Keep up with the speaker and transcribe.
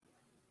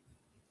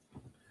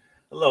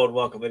Hello and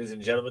welcome, ladies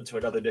and gentlemen, to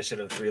another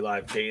edition of Three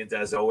Live Canes.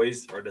 As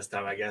always, or this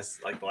time, I guess,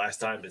 like the last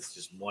time, it's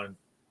just one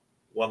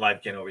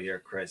live cane over here,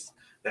 Chris.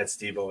 That's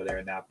Steve over there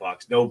in that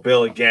box. No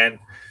Bill again,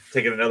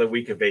 taking another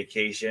week of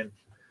vacation.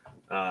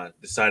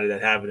 Decided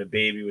that having a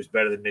baby was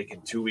better than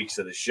making 2 weeks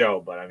of the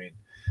show, but I mean,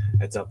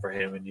 that's up for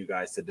him and you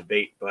guys to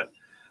debate. But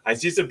I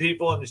see some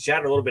people in the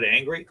chat are a little bit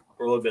angry.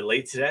 We're a little bit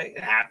late today.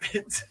 It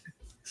happens.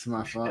 It's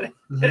my fault.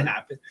 It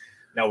happened.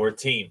 No, we're a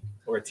team.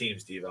 We're a team,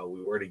 Steve.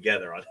 We were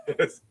together on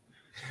this.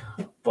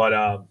 But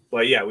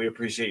yeah, we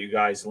appreciate you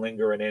guys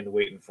lingering in,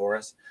 waiting for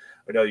us.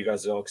 I know you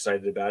guys are all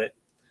excited about it.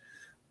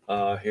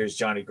 Here's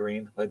Johnny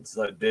Green. Let's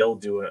let Bill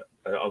do a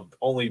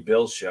only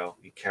Bill show.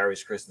 He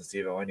carries Chris and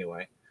Steve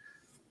anyway.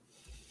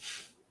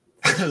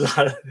 a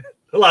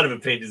lot of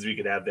opinions we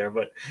could have there,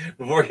 but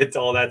before we get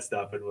to all that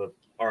stuff and with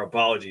our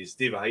apologies,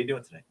 Steve, how you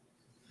doing today?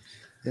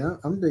 Yeah,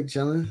 I'm big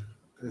chilling.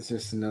 It's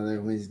just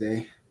another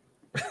Wednesday.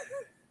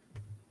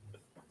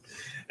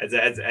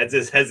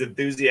 As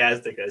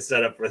enthusiastic a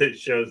setup for this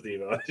show,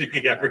 Steve, as you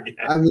can ever get.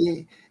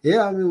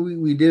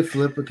 We did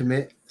flip a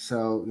commit.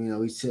 So,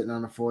 he's sitting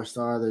on a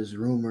 4-star. There's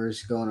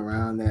rumors going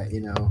around that,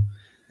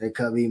 there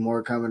could be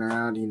more coming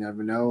around. You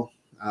never know.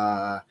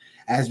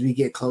 As we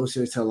get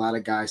closer to a lot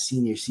of guys'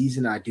 senior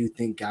season, I do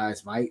think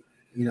guys might,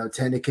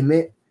 tend to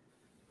commit.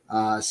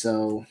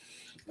 So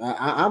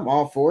I'm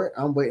all for it.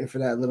 I'm waiting for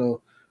that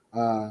little,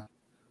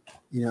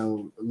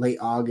 late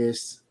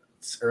August,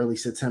 early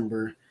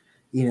September,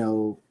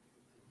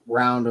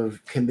 round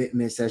of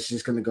commitments that's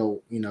just going to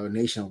go,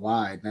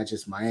 nationwide, not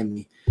just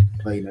Miami,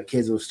 but,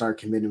 kids will start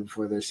committing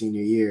before their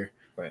senior year.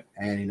 Right.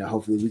 And,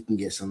 hopefully we can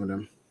get some of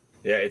them.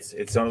 Yeah,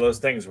 it's one of those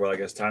things where, like,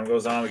 as time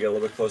goes on, we get a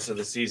little bit closer to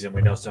the season.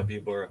 We know some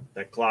people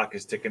that clock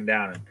is ticking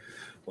down, and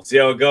we'll see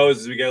how it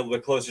goes as we get a little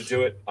bit closer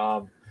to it.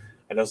 I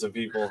know some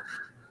people.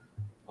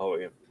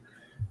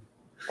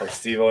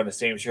 Steve-O in the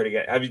same shirt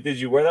again. Did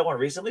you wear that one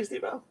recently,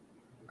 Steve-O?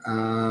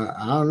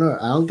 I don't know.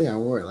 I don't think I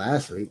wore it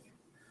last week.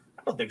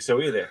 I don't think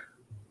so either.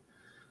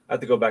 I have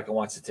to go back and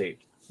watch the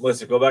tape.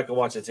 Melissa, go back and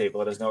watch the tape.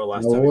 Let us know the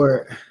last time. I wore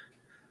it.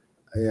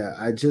 Yeah,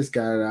 I just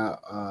got it out.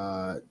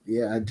 I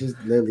just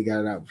literally got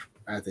it out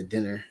after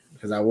dinner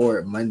because I wore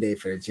it Monday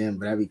for the gym.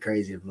 But that'd be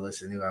crazy if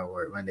Melissa knew I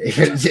wore it Monday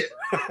for the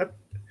gym.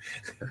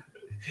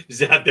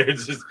 Just out there,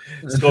 just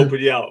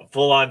scoping you out,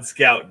 full on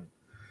scouting,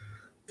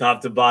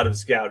 top to bottom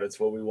scout. That's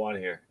what we want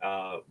here.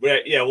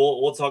 But yeah,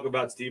 we'll talk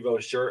about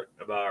Steve-O's shirt,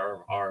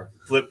 about our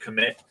flip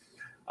commit.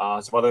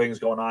 Some other things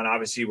going on.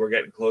 Obviously, we're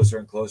getting closer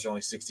and closer,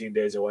 only 16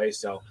 days away.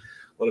 So a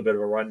little bit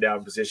of a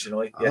rundown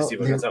positionally. Yes,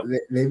 Steve, what's up?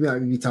 Maybe I'll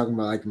be talking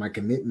about like my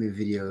commitment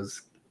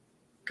videos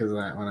because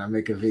when I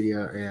make a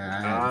video,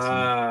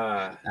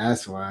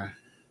 that's why.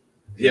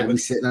 Yeah, but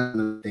sitting on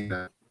the thing.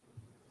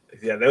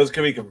 Yeah, those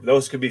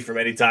could be from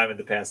any time in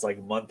the past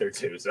like month or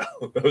two. So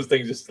those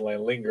things just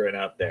lingering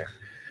out there.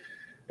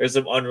 There's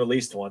some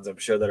unreleased ones, I'm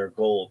sure, that are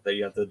gold that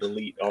you have to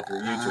delete off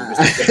your YouTube.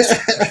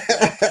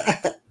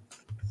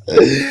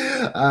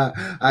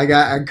 I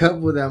got a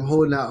couple that I'm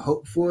holding out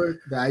hope for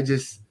that I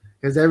just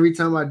because every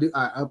time I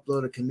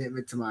upload a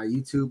commitment to my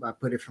YouTube, I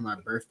put it for my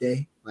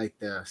birthday, like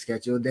the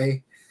scheduled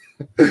day.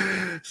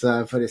 So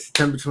I put it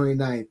September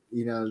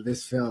 29th,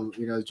 this film,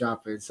 is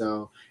dropping.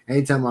 So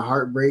anytime my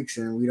heart breaks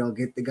and we don't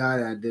get the guy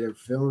that I did a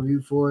film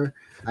review for,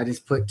 I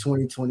just put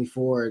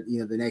 2024,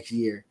 the next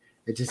year.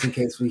 It's just in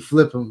case we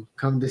flip them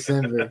come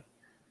December.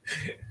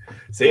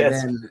 So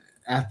yes. Then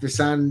after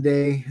signing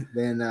day,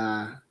 then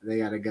they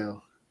gotta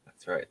go.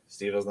 That's right.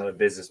 Steve-O's not a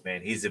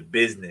businessman. He's a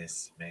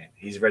businessman.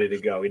 He's ready to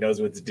go. He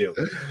knows what to do.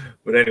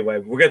 But anyway,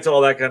 we'll get to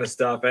all that kind of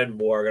stuff and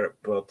more. I'm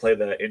going to play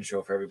the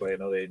intro for everybody. I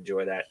know they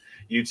enjoy that.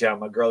 U-Town,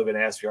 my girl even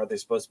asked me, aren't they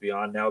supposed to be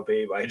on now,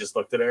 babe? I just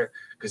looked at her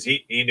because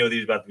he knew he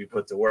was about to be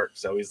put to work.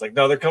 So he's like,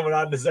 no, they're coming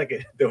on in a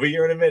second. They'll be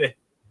here in a minute.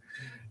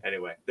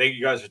 Anyway, thank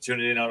you guys for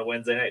tuning in on a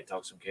Wednesday night.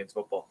 Talk some Canes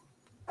football.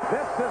 This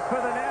is for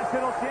the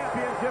national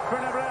championship for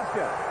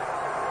Nebraska.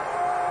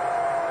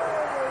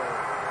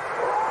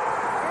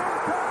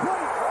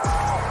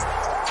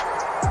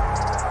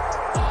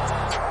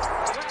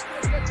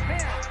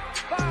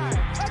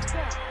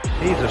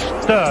 He's a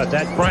stud,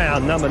 that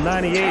Brown, number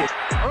 98.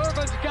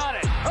 Irvin's got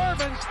it.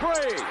 Irvin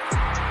spree.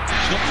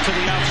 Slips to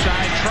the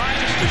outside,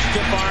 tries to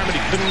stiff arm, but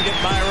he couldn't get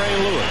by Ray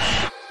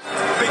Lewis.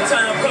 Big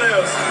time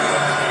players.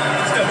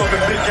 Step up in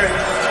big game.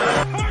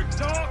 Hard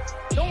dog.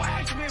 Don't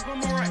ask me if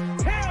I'm all right.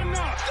 Hell no.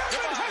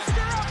 Devin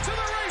Hester up to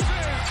the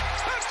races.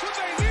 That's what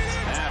they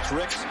needed. That's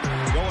Ricks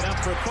going up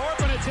for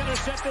Thorpe, and it's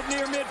intercepted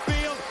near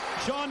midfield.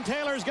 Sean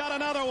Taylor's got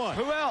another one.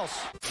 Who else?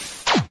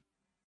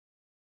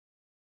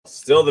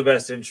 Still the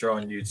best intro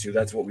on YouTube.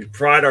 That's what we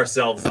pride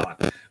ourselves on.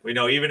 We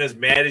know even as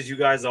mad as you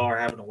guys are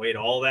having to wait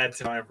all that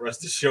time for us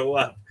to show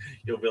up,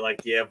 you'll be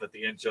like, yeah, but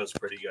the intro's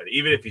pretty good.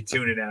 Even if you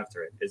tune in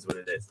after it, is what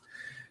it is.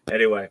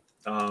 Anyway,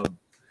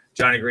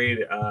 Johnny Green,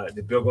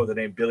 the Bill got the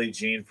name Billie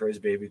Jean for his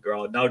baby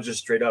girl. Now just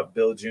straight up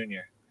Bill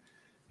Jr.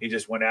 He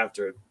just went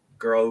after it.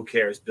 Girl, who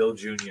cares? Bill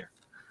Jr.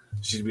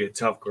 She's going to be a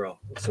tough girl.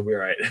 So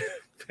we're all right.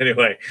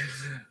 Anyway,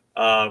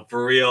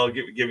 for real,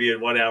 give you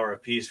 1 hour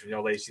apiece from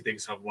Lacey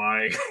thinks I'm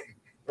lying.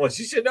 Well,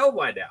 she should know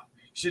by now.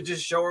 should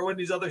just show her when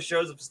these other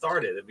shows have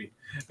started. It'd make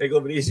it a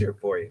little bit easier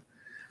for you.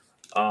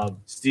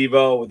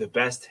 Steve-O with the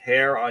best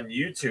hair on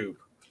YouTube.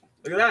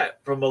 Look at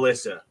that from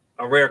Melissa.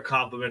 A rare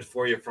compliment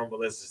for you from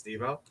Melissa,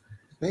 Steve-O.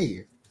 Thank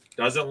you.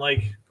 Doesn't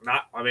like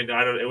not. I mean,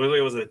 I don't. It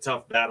was a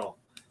tough battle.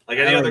 Like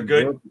any other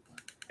good.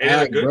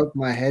 I broke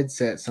my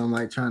headset, so I'm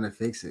like trying to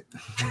fix it.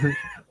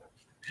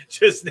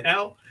 Just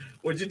now,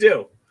 what'd you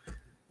do?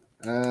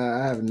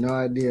 I have no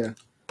idea.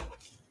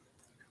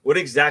 What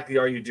exactly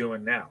are you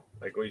doing now?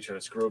 Like, are you trying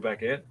to screw it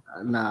back in?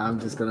 Nah, I'm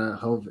just gonna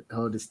hold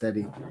it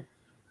steady.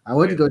 I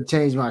went to go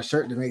change my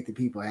shirt to make the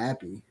people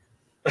happy.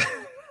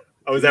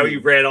 Oh, is that what you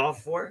ran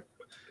off for?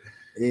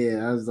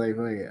 Yeah, I was like,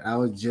 wait, I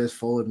was just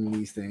folding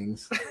these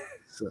things.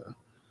 So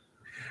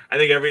I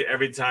think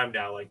every time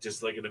now, like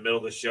just like in the middle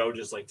of the show,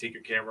 just like take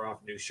your camera off,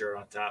 new shirt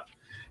on top,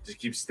 just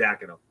keep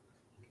stacking them.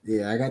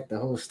 Yeah, I got the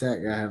whole stack.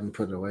 I haven't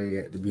put it away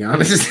yet, to be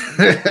honest.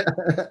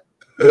 That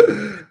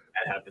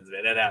happens,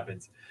 man. That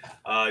happens.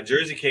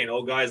 Jersey Kane,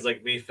 old guys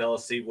like me fell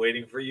asleep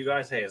waiting for you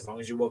guys. Hey, as long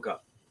as you woke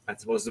up,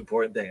 that's the most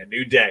important thing. A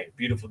new day,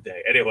 beautiful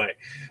day. Anyway,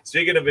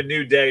 speaking of a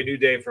new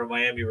day for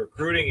Miami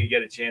recruiting, you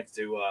get a chance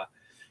to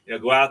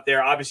go out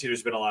there. Obviously,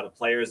 there's been a lot of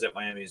players that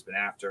Miami has been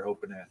after,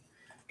 hoping to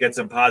get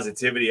some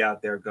positivity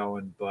out there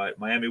going. But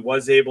Miami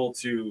was able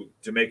to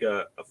make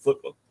a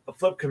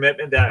flip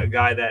commitment. That a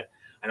guy that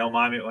I know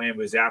Miami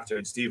was after.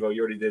 And Steve-O,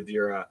 you already did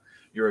your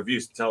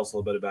reviews. Tell us a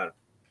little bit about it.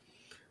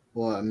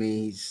 Well, I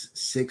mean, he's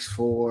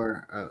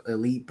 6'4",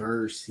 elite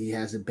burst. He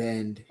has a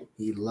bend.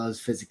 He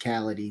loves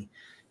physicality.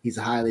 He's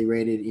a highly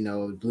rated,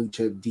 blue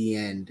chip D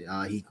end.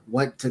 He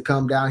went to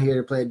come down here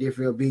to play at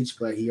Deerfield Beach,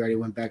 but he already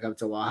went back up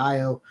to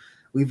Ohio.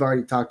 We've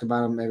already talked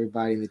about him.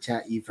 Everybody in the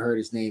chat, you've heard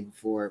his name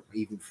before,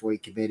 even before he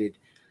committed.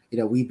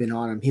 We've been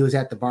on him. He was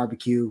at the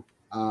barbecue.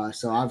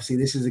 So obviously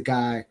this is a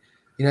guy,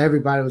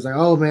 everybody was like,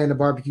 oh man, the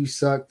barbecue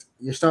sucked.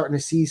 You're starting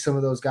to see some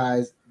of those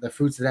guys, the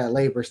fruits of that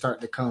labor starting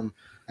to come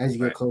as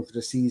you get closer to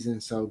the season.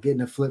 So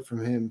getting a flip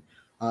from him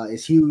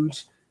is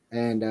huge.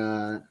 And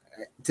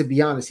to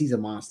be honest, he's a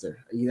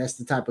monster. That's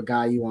the type of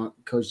guy you want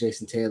Coach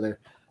Jason Taylor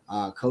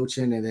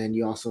coaching. And then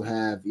you also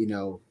have,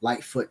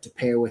 Lightfoot to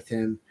pair with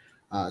him.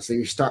 So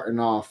you're starting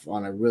off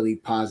on a really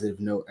positive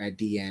note at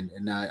the end.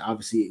 And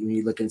obviously when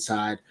you look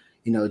inside,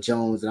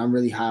 Jones, and I'm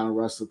really high on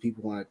Russell.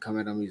 People want to come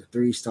at him. He's a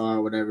 3-star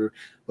or whatever.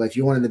 But if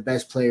you're one of the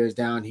best players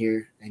down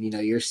here and,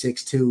 you're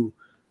 6'2",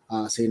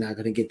 so you're not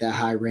going to get that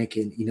high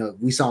ranking.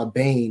 We saw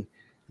Bane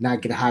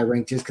not get a high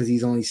rank just because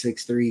he's only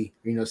 6'3",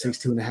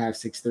 6'2 and a half,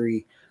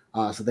 6'3".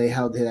 So they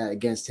held that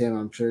against him.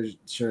 I'm sure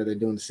they're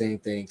doing the same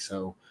thing.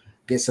 So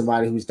get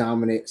somebody who's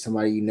dominant,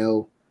 somebody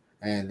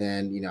and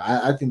then,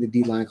 I think the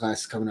D-line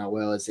class is coming out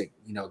well. Is it,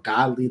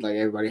 godly, like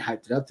everybody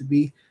hyped it up to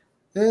be?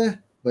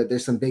 But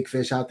there's some big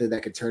fish out there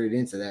that could turn it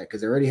into that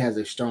because it already has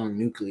a strong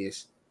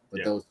nucleus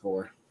with those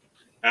four.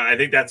 I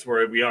think that's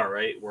where we are,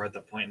 right? We're at the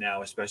point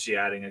now, especially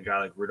adding a guy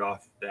like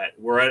Rudolph, that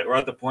we're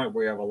at the point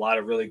where you have a lot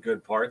of really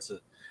good parts.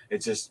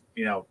 It's just,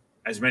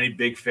 as many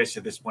big fish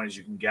at this point as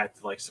you can get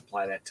to like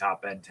supply that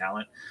top end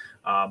talent.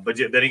 But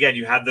then again,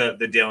 you have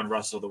the Dalen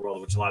Russell of the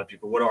world, which a lot of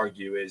people would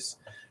argue is,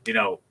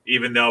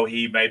 even though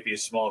he might be a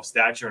small of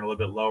stature and a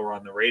little bit lower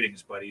on the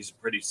ratings, but he's a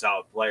pretty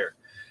solid player,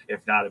 if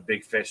not a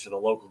big fish for the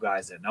local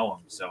guys that know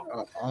him.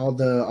 So all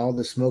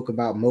the smoke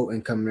about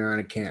Moten coming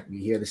around in camp, you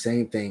hear the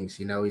same things.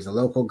 He's a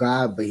local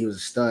guy, but he was a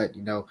stud.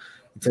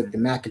 He took the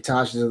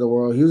McIntoshes of the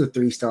world. He was a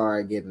 3-star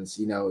at Gibbons.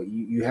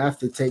 You have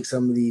to take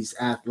some of these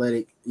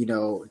athletic,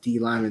 D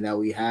linemen that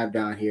we have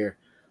down here,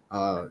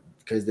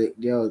 because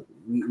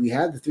we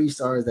have the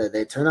 3-stars that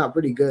they turn out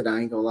pretty good. I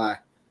ain't gonna lie.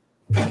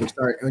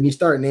 When you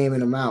start naming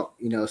them out,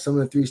 some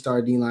of the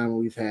 3-star D linemen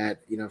we've had,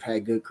 have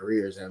had good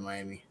careers at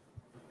Miami.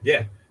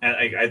 Yeah, and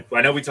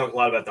I know we talk a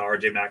lot about the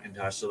RJ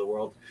McIntosh of the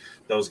world,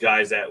 those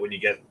guys that when you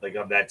get like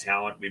of that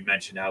talent, we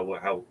mentioned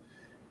how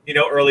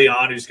early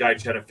on this guy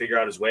trying to figure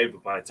out his way,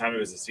 but by the time he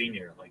was a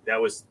senior, like that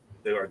was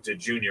the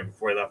junior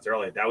before he left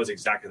early, that was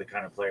exactly the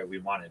kind of player we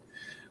wanted.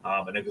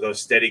 And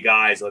those steady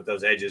guys let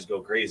those edges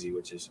go crazy,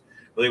 which is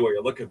really what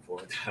you're looking for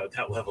at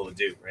that level to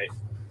do, right?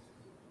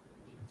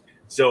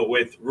 So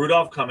with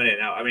Rudolph coming in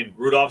now, I mean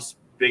Rudolph's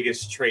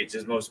biggest traits,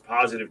 his most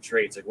positive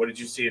traits, like what did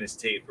you see in his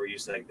tape where you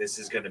said like this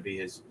is going to be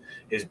his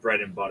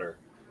bread and butter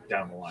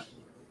down the line?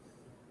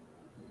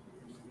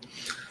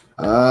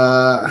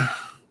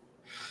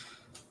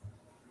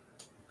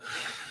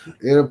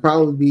 It'll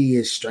probably be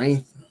his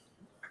strength.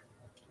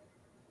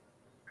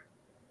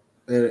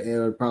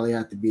 It'll probably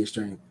have to be his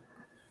strength.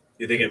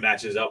 You think it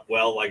matches up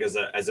well, like as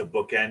a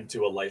bookend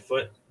to a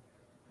Lightfoot?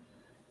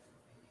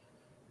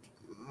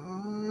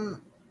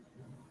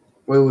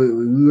 Wait,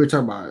 we were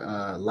talking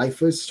about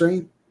Lightfoot's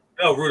strength?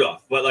 No,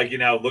 Rudolph. But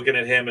looking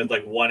at him as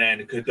like one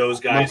end, could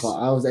those guys?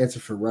 I was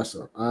answering for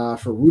Russell.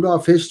 For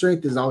Rudolph, his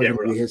strength is always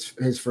going to be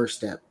his first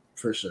step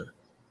for sure.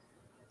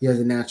 He has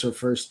a natural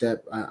first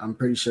step. I'm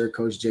pretty sure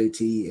Coach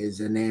JT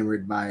is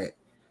enamored by it,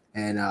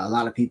 and a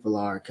lot of people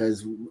are,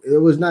 because it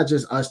was not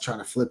just us trying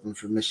to flip him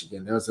from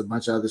Michigan. There was a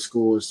bunch of other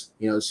schools,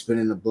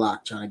 spinning the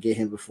block trying to get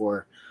him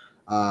before,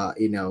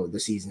 the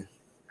season.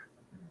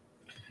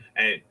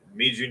 And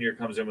Me Junior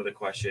comes in with a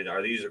question: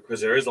 are these,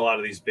 because there is a lot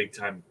of these big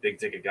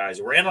ticket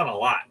guys. We're in on a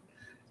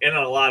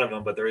lot of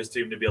them, but there is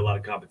seem to be a lot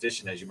of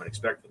competition, as you might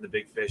expect from the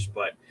big fish.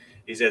 But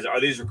he says, are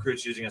these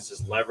recruits using us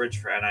as leverage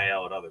for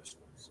NIL at other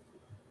schools?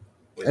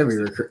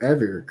 Every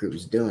recruit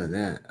is doing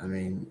that. I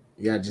mean,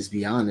 you gotta just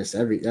be honest.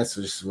 That's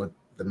just what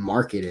the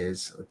market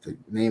is, what the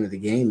name of the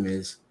game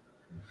is.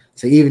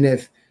 So even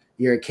if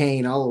you're a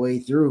Kane all the way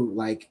through,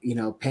 like, you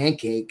know,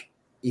 Pancake,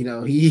 you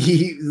know,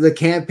 the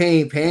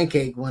campaign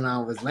Pancake went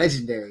on was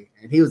legendary,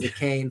 and he was a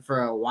Kane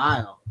for a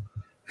while.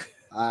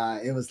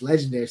 It was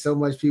legendary. So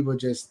much people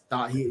just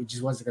thought it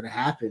just wasn't going to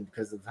happen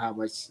because of how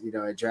much, you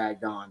know, it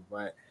dragged on.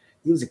 But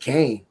he was a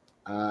Kane.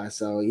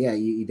 So yeah,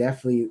 you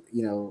definitely,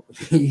 you know,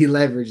 you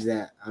leverage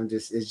that.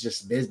 It's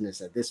just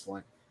business at this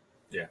point.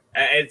 Yeah,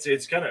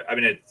 it's kind of, I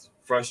mean, it's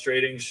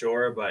frustrating,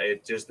 sure, but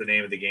it's just the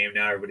name of the game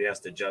now. Everybody has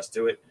to adjust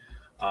to it.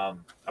 I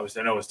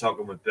was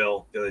talking with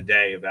Bill the other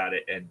day about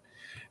it, and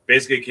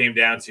basically it came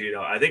down to, you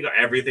know, I think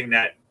everything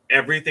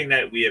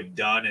that we have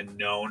done and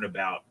known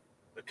about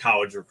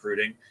college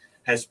recruiting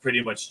has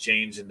pretty much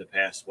changed in the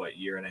past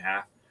year and a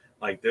half.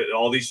 Like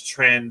all these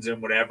trends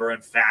and whatever,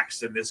 and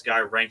facts, and this guy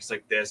ranks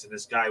like this, and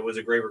this guy was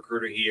a great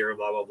recruiter here, and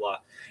blah blah blah.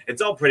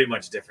 It's all pretty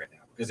much different now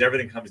because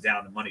everything comes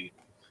down to money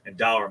and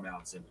dollar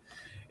amounts. And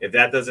if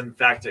it doesn't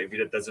factor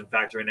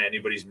into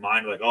anybody's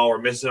mind, like, oh, we're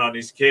missing on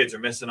these kids, or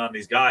missing on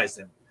these guys,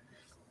 then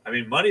I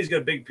mean, money's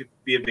going to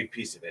be a big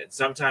piece of it. And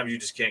sometimes you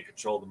just can't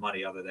control the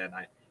money, other than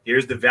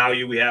here's the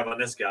value we have on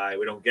this guy.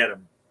 We don't get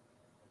him,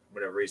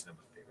 whatever reason it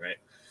might be, right?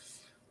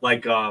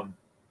 Like,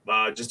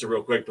 just a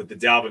real quick, but the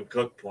Dalvin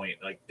Cook point,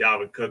 like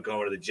Dalvin Cook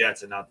going to the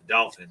Jets and not the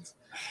Dolphins.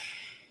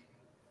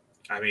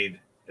 I mean,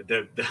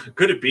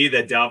 could it be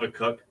that Dalvin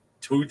Cook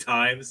 2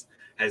 times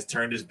has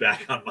turned his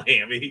back on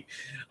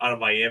a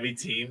Miami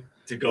team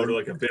to go to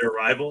like a bitter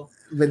rival?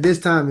 But this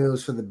time it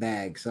was for the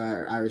bag, so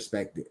I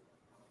respect it.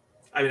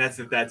 I mean, that's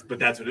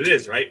what it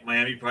is, right?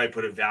 Miami probably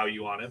put a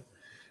value on him,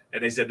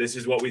 and they said, "This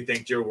is what we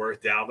think you're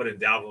worth, Dalvin." And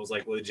Dalvin was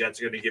like, "Well, the Jets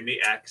are going to give me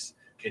X.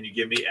 Can you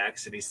give me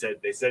X?" And they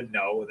said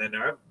no, and then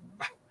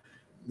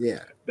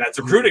yeah, that's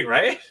recruiting,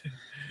 right?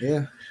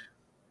 Yeah,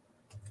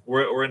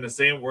 we're in the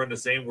same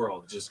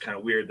world. It's just kind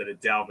of weird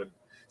that Dalvin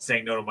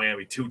saying no to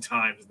Miami 2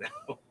 times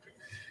now.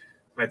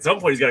 At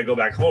some point, he's got to go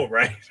back home,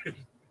 right?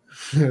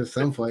 At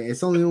some point,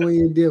 it's only a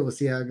 1-year deal. We'll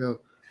see how it goes.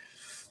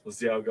 We'll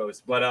see how it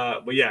goes.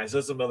 But yeah, so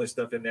some other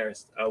stuff in there.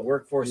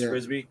 Workforce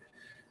Frisbee.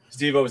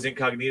 Steve-O was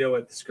incognito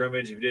at the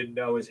scrimmage. If you didn't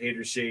know, his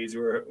hater shades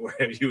were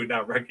where you would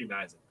not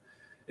recognize him.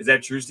 Is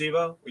that true,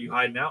 Steve-O? Were you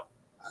hiding out?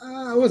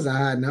 I wasn't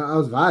hiding out. I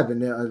was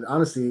vibing.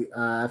 Honestly,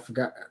 I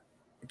forgot.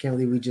 I can't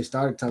believe we just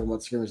started talking about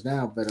the scrimmage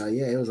now. But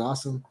yeah, it was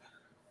awesome.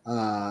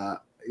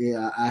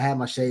 Yeah, I had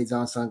my shades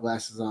on,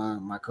 sunglasses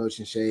on, my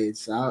coaching shades.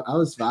 So I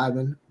was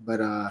vibing.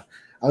 But I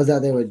was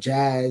out there with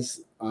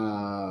Jazz.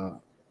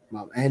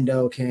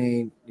 Endo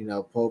came, you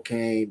know, Poe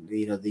came,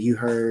 you know, You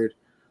Heard,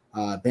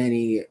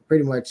 Benny,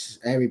 pretty much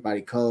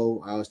everybody.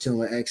 Cole. I was chilling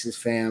with X's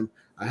fam.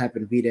 I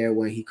happened to be there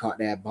when he caught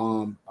that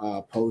bomb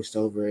post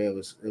over. It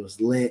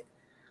was lit.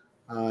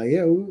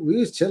 Yeah, we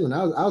was chilling.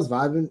 I was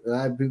vibing. A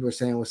lot of people were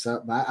saying what's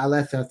up, but I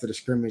left after the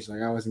scrimmage.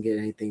 Like, I wasn't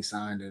getting anything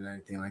signed and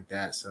anything like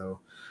that, so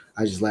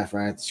I just left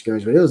right after the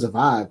scrimmage. But it was a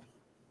vibe.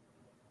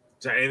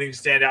 Did anything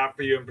stand out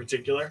for you in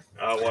particular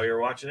while you were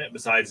watching it,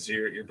 besides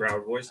your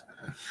Broward voice?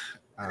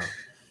 All right,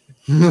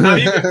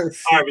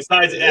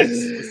 besides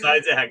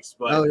X,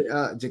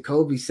 but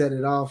Jacoby set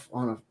it off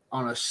on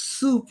a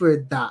super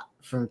dot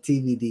from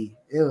TVD.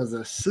 It was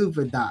a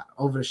super dot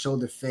over the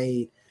shoulder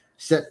fade.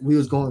 We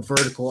was going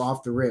vertical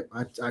off the rip.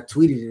 I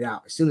tweeted it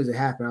out as soon as it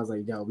happened. I was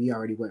like, "Yo, we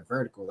already went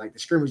vertical." Like, the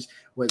scrimmage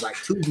was like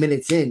 2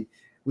 minutes in,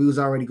 we was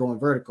already going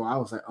vertical. I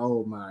was like,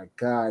 "Oh my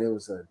god!" It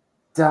was a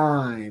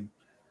dime.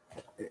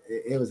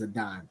 It was a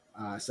dime.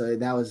 So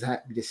that was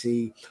happy to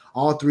see.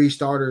 All 3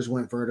 starters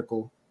went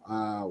vertical.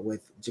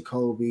 With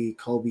Jacoby,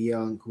 Kobe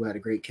Young, who had a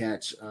great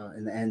catch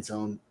in the end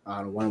zone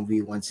on a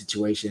 1v1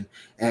 situation.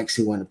 X,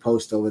 who went a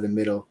post over the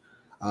middle,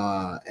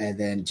 and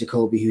then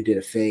Jacoby, who did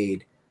a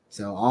fade.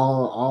 So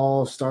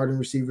all starting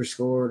receivers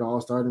scored.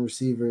 All starting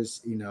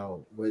receivers, you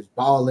know, was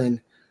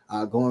balling,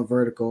 going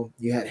vertical.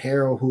 You had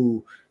Harrell,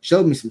 who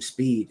showed me some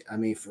speed. I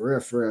mean,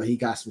 for real, he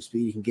got some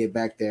speed. He can get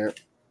back there.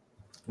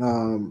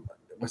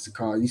 What's it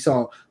called? You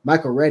saw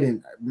Michael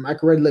Redden.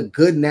 Michael Redden looked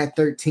good in that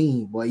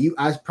 13. Boy,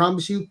 I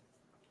promise you,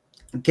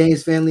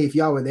 Kane's family, if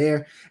y'all were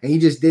there and you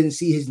just didn't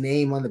see his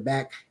name on the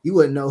back, you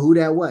wouldn't know who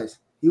that was.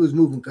 He was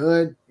moving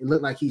good. It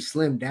looked like he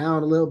slimmed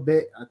down a little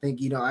bit. I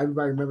think, you know,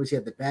 everybody remembers he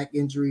had the back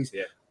injuries.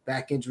 Yeah.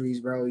 Back injuries,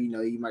 bro. You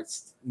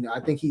know, I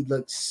think he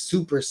looked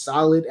super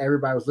solid.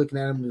 Everybody was looking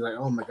at him and was like,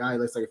 oh my God, he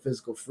looks like a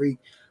physical freak.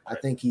 I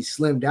think he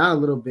slimmed down a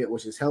little bit,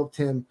 which has helped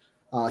him.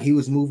 He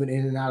was moving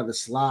in and out of the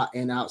slot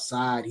and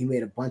outside. He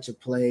made a bunch of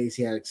plays.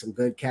 He had some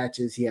good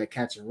catches. He had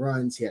catch and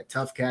runs. He had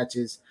tough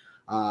catches.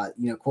 You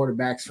know,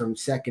 quarterbacks from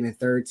second and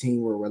third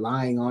team were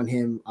relying on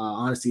him,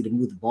 honestly, to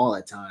move the ball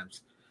at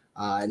times.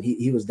 And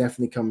he was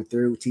definitely coming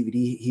through.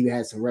 TVD, he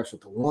had some reps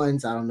with the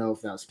ones. I don't know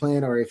if that was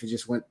planned or if it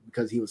just went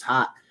because he was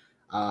hot.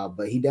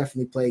 But he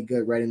definitely played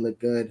good. Redden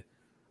looked good.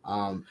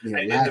 And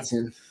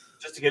Latson.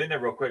 Just to get in there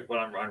real quick,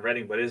 on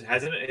Redding, but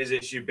hasn't his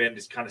issue been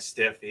just kind of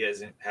stiff? He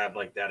hasn't had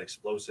like that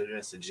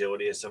explosiveness,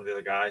 agility as some of the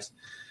other guys.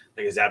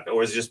 Like, is that,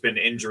 or has it just been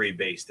injury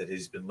based that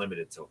he's been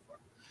limited so far?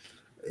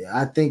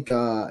 I think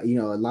a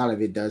lot of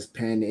it does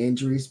pan to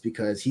injuries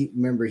because he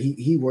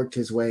worked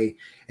his way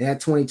in that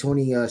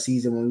 2020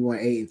 season when we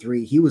went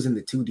 8-3. He was in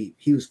the 2 deep.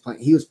 He was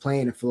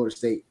playing in Florida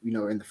State,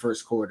 in the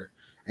first quarter,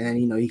 and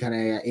he kind of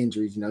had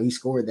injuries. He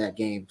scored that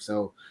game,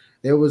 so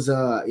there was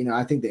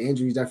I think the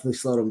injuries definitely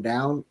slowed him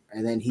down,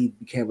 and then he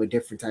became a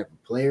different type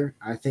of player.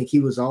 I think he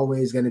was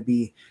always going to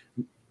be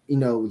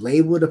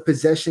labeled a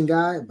possession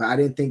guy, but I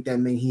didn't think that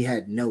meant he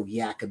had no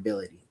yak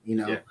ability.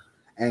 Yeah.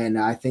 And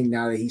I think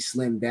now that he's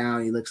slimmed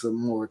down, he looks a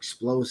little more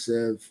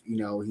explosive.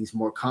 He's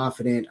more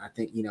confident. I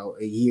think,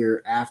 a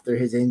year after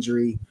his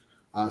injury.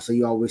 So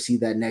you always see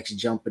that next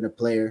jump in a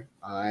player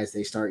as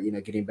they start,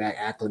 getting back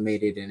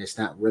acclimated. And it's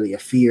not really a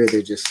fear.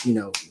 They're just,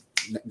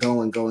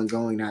 going,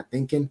 not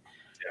thinking.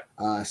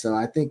 Yeah. So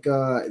I think,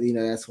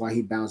 that's why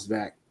he bounced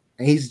back.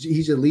 And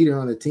he's a leader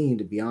on the team,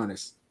 to be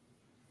honest.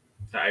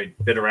 I've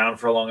been around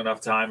for a long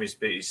enough time.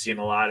 He's seen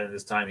a lot in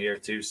his time here,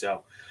 too.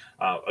 So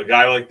a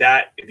guy like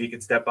that, if he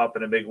can step up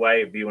in a big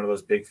way, be one of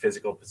those big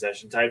physical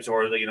possession types,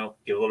 or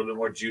give a little bit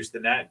more juice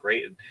than that,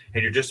 great. And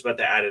you're just about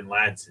to add in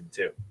Ladson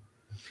too.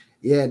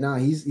 Yeah, no,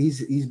 he's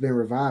been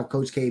revived.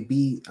 Coach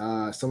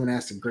KB, someone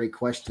asked a great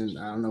question.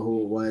 I don't know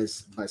who it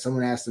was, but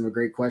someone asked him a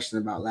great question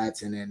about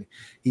Ladson, and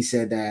he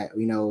said that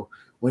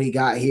when he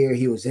got here,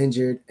 he was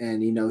injured,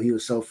 and he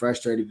was so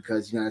frustrated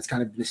because that's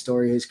kind of been the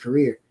story of his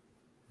career.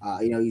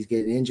 He's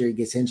getting injured, he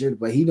gets injured,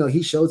 but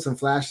he showed some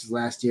flashes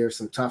last year,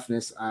 some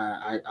toughness.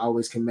 I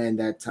always commend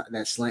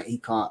that slant he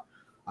caught,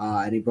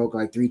 and he broke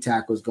like 3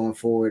 tackles going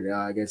forward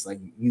against like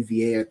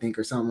UVA, I think,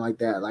 or something like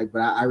that.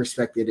 But I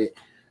respected it.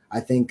 I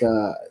think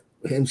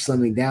him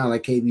slimming down,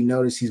 like KB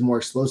noticed, he's more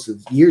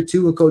explosive. Year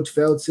 2 in Coach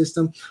Feld's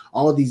system,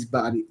 all of these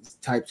body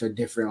types are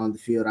different on the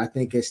field. I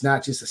think it's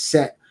not just a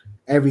set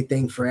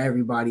everything for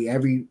everybody.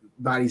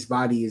 Everybody's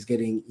body is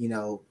getting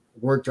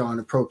worked on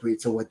appropriate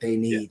to what they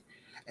need. Yeah.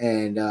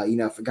 And,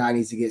 if a guy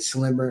needs to get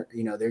slimmer,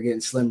 they're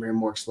getting slimmer and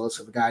more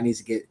explosive. If a guy needs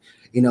to get,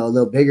 a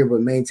little bigger, but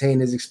maintain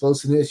his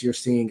explosiveness, you're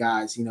seeing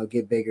guys,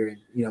 get bigger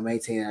and,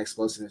 maintain that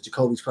explosiveness.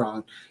 Jacoby's put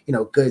on,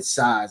 good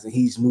size, and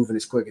he's moving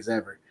as quick as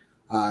ever.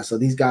 So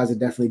these guys are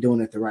definitely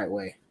doing it the right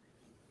way.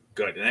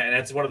 Good. And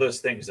that's one of those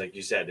things, like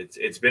you said,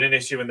 it's been an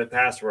issue in the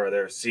past where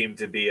there seemed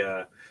to be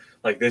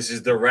this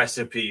is the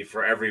recipe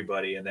for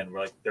everybody. And then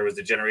there was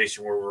the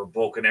generation where we're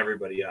bulking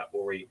everybody up,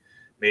 where we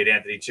made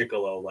Anthony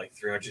Chickolo like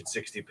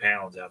 360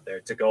 pounds out there,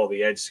 took all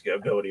the edge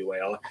ability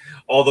away,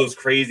 all those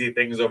crazy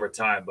things over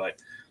time.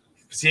 But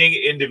seeing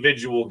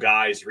individual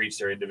guys reach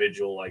their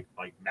individual like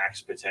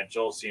max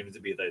potential seems to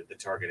be the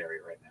target area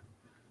right now.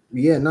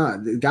 Yeah, no,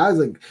 the guys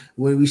like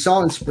when we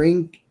saw in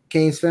spring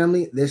Kane's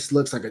family, this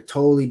looks like a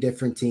totally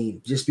different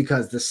team just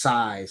because the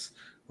size.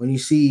 When you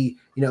see,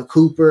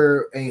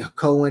 Cooper and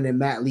Cohen and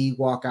Matt Lee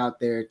walk out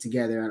there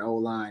together on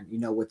O-line,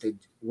 with the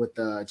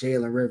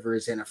Jalen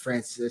Rivers and a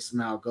Francis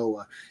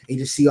Malgoa, you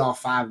just see all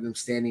 5 of them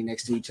standing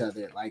next to each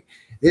other. Like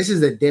this is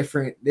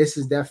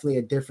definitely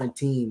a different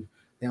team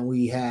than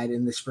we had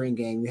in the spring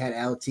game. We had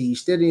LT. You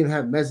still didn't even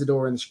have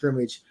Mesidor in the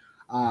scrimmage,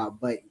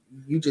 but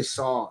you just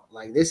saw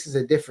like this is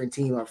a different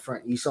team up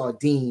front. You saw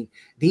Dean.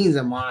 Dean's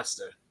a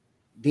monster.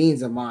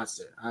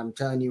 I'm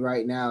telling you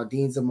right now,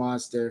 Dean's a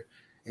monster.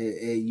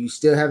 You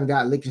still haven't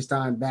got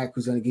Lichtenstein back,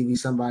 who's going to give you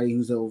somebody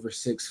who's over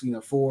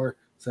 6'4".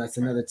 So that's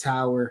another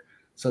tower.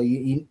 So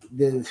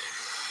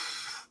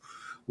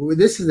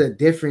this is a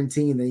different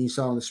team than you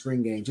saw in the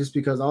spring game, just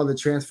because all the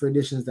transfer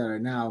additions that are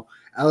now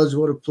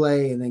eligible to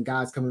play, and then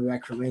guys coming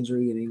back from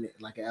injury, and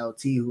like an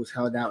LT who was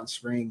held out in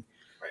spring,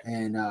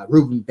 and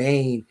Ruben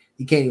Bain.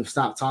 You can't even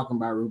stop talking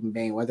about Ruben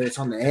Bain, whether it's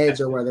on the edge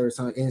or whether it's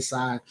on the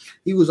inside.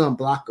 He was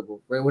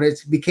unblockable. Right when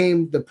it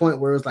became the point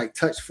where it was like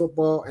touch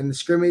football in the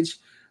scrimmage.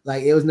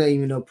 Like, it was not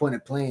even no point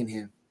of playing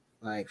him.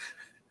 Like,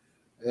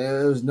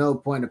 there was no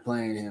point of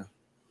playing him.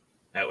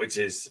 Which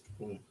is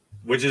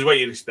what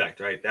you'd expect,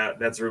 right?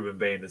 That's Ruben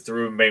Bain. It's the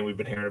Ruben Bain we've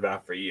been hearing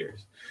about for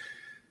years.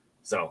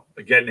 So,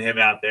 getting him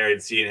out there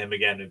and seeing him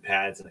again in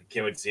pads, and I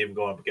can't wait to see him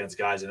going up against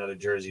guys in other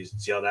jerseys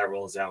and see how that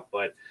rolls out.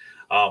 But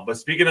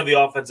speaking of the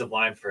offensive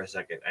line for a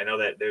second, I know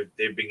that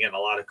they've been getting a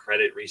lot of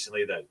credit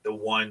recently. That the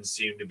ones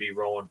seem to be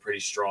rolling pretty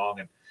strong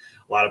and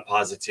a lot of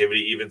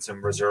positivity, even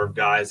some reserve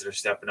guys that are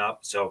stepping up.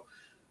 So,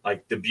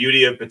 like the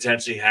beauty of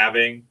potentially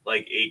having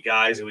like 8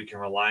 guys that we can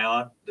rely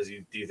on.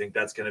 Do you think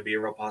that's going to be a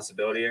real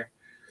possibility here?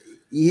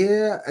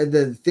 Yeah,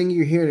 the thing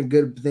you're hearing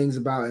good things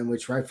about, and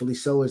which rightfully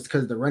so, is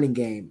because of the running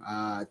game.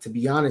 To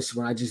be honest,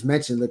 when I just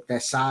mentioned, look,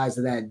 that size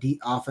of that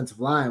deep offensive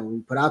line, when we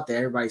put out there,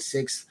 everybody's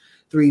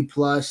 6'3"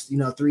 plus,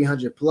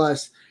 300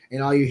 plus,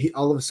 and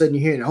all of a sudden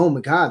you're hearing, oh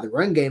my God, the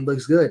run game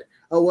looks good.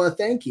 Oh well,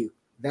 thank you.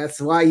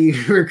 That's why you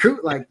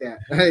recruit like that.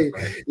 Hey,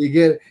 you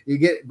get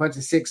a bunch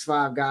of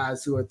 6'5"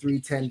 guys who are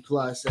 310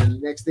 plus, and the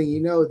next thing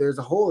you know, there's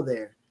a hole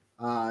there.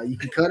 You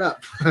can cut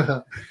up.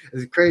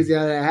 It's crazy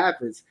how that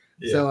happens.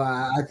 Yeah. So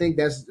I think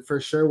that's for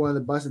sure one of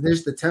the busts.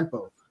 There's the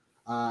tempo.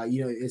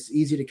 It's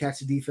easy to catch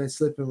the defense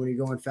slipping when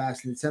you're going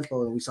fast in the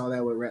tempo. And we saw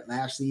that with Rhett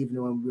Lashley,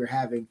 even when we were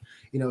having,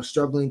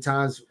 struggling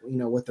times,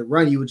 with the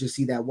run, you would just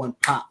see that one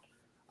pop.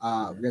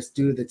 That's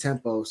due to the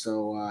tempo.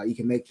 So you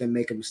can make them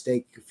make a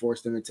mistake, you can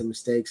force them into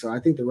mistakes. So I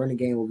think the running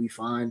game will be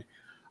fine.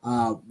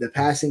 The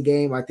passing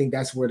game, I think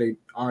that's where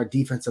our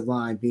defensive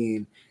line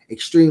being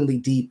extremely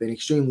deep and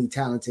extremely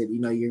talented.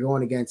 You're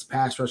going against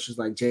pass rushers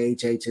like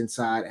JHH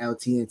inside,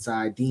 LT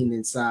inside, Dean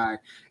inside.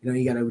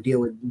 You got to deal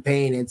with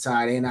Payne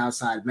inside and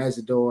outside,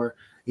 Mesidor,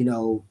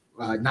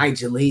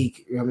 Nigel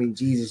Leak. I mean,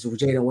 Jesus,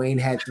 Jaden Wayne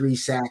had 3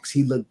 sacks.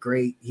 He looked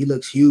great. He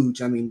looks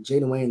huge. I mean,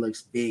 Jaden Wayne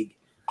looks big.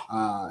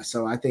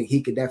 So I think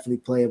he could definitely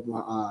play.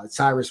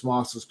 Cyrus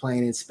Moss was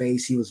playing in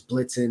space. He was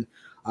blitzing.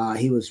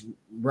 He was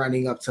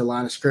running up to the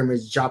line of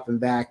scrimmage, dropping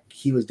back.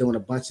 He was doing a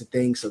bunch of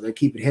things, so they're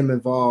keeping him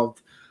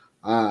involved.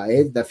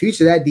 The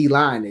future of that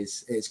D-line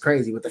is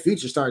crazy, but the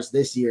future starts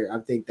this year. I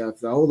think the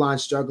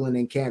O-line's struggling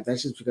in camp.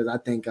 That's just because I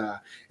think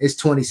it's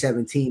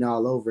 2017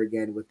 all over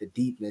again with the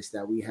deepness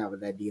that we have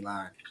with that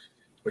D-line.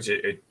 Which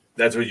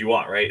that's what you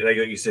want, right? Like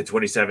you said,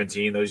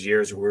 2017, those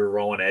years where we were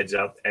rolling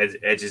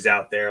edges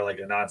out there like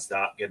a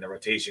nonstop, getting the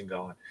rotation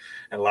going,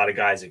 and a lot of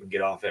guys that can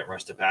get off it and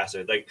rush the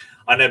passer. Like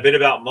on that bit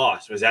about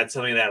Moss, was that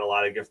something that a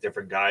lot of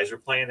different guys were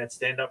playing that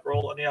stand-up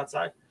role on the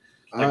outside?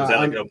 Like was that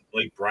like a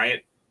Blake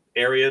Bryant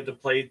area to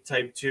play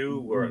type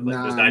 2, or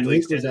like was Nigel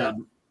Leak standing up?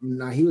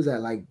 He was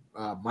at like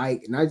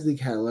Mike. Nigel Leak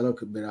had a little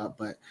bit up,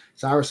 but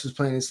Cyrus was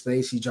playing in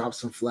space. He dropped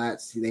some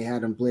flats. They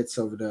had him blitz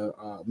over the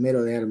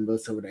middle. They had him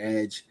blitz over the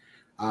edge.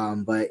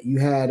 But you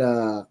had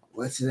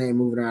what's his name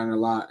moving around a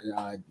lot,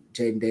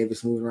 Jaden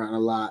Davis moving around a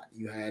lot.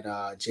 You had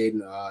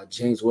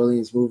James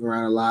Williams moving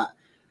around a lot.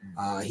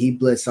 He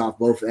blitzed off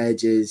both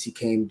edges. He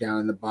came down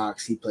in the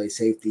box. He played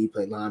safety. He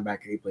played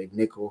linebacker. He played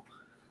nickel.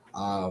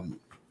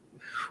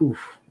 Who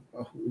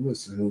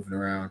was moving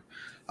around?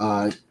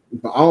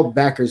 But all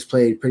backers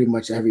played pretty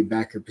much every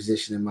backer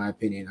position, in my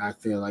opinion. I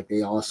feel like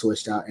they all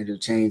switched out,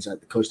 interchanged.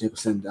 Coach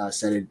Nicholson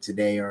said it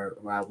today, or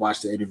I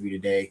watched the interview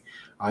today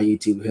on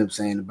YouTube, him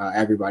saying about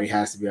everybody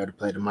has to be able to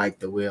play the Mike,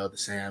 the Will, the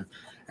Sam,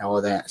 and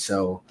all that.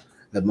 So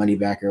the money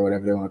backer, or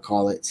whatever they want to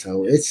call it.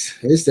 So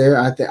it's there.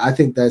 I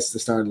think that's the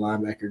starting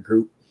linebacker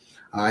group.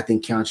 I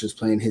think Keontra's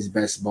playing his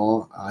best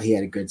ball. He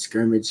had a good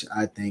scrimmage.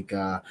 I think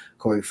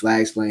Corey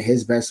Flagg's playing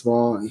his best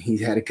ball. He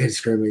had a good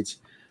scrimmage.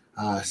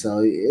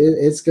 So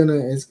it's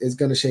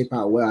gonna shape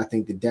out well. I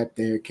think the depth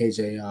there,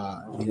 KJ,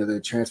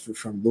 the transfer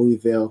from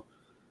Louisville.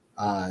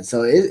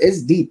 So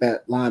it's deep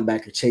at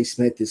linebacker. Chase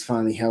Smith is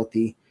finally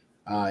healthy.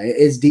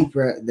 It's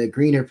deeper. The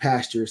greener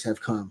pastures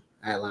have come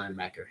at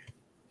linebacker.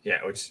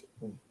 Yeah, which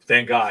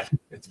thank God.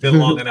 It's been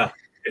long enough.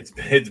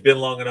 It's been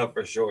long enough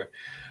for sure.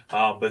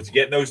 But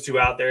getting those two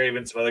out there,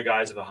 even some other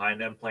guys behind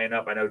them playing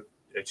up. I know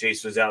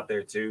Chase was out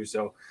there too.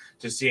 So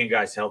just seeing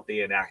guys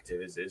healthy and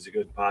active is a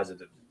good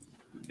positive.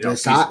 The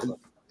size,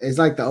 it's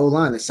like the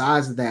O-line, the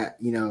size of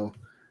that,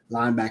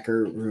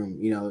 linebacker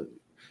room,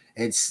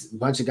 it's a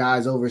bunch of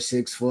guys over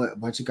 6 foot, a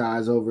bunch of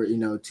guys over,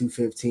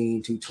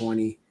 215,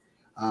 220.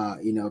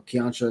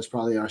 Keontra is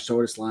probably our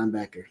shortest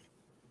linebacker.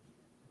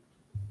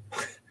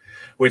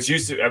 Which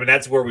used to,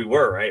 that's where we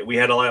were, right? We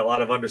had a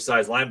lot of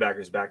undersized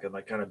linebackers back and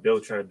trying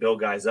to build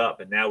guys up,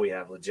 and now we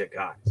have legit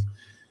guys.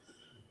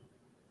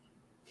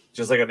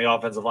 Just like on the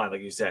offensive line,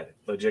 like you said,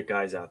 legit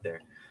guys out there.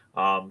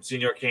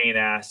 Senior Kane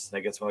asked, and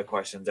I get some other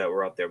questions that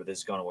were up there, but this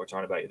is kind of what we're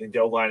talking about. You think the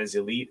O-line is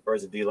elite, or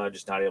is the D-line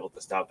just not able to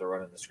stop the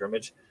run in the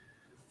scrimmage?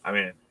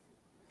 Kind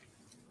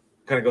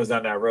of goes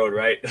down that road,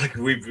 right? Like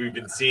we've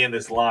been seeing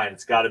this line.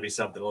 It's got to be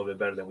something a little bit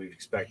better than we've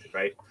expected,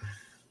 right?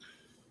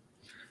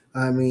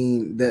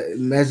 The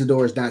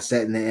Mesidor is not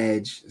setting the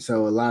edge,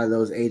 so a lot of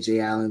those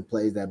A.J. Allen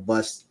plays that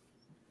bust,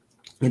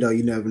 you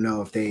never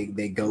know if they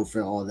go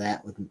for all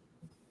that.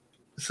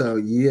 So,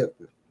 yeah,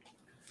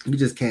 you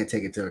just can't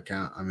take it into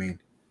account.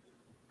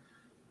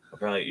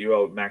 Apparently, you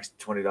owe Max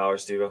 $20,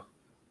 Steve.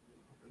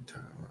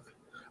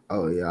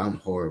 Oh, yeah, I'm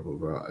horrible,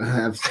 bro. I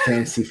have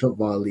fantasy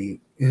football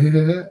league.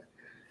 All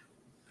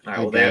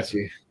right,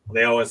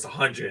 they owe us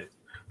 $100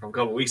 from a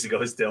couple weeks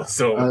ago still.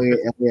 So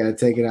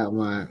take it out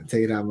my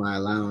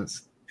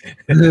allowance.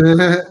 But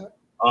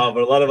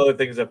a lot of other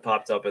things have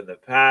popped up in the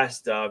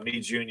past. Me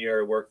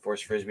Jr.,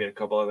 Workforce Frisbee, and a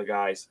couple other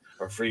guys,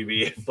 or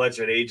Freebie,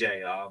 Fletcher, and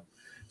AJ,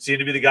 seem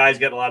to be the guys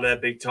getting a lot of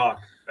that big talk.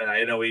 And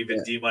I know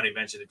even D-Money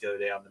mentioned it the other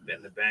day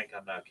in the bank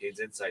on Cade's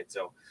Insight.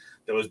 So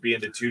those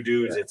being the two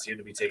dudes that seem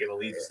to be taking the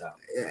lead this time.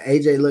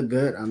 AJ looked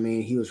good.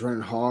 He was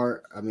running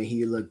hard.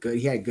 He looked good.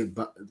 He had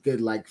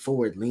good like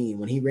forward lean.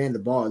 When he ran the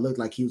ball, it looked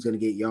like he was going to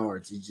get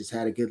yards. He just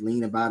had a good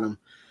lean about him.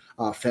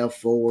 Fell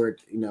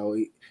forward.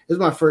 It was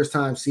my first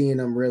time seeing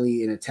him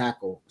really in a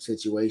tackle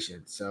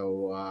situation.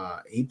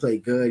 So he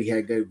played good. He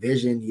had good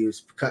vision. He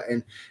was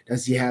cutting.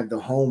 Does he have the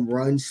home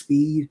run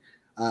speed?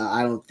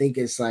 I don't think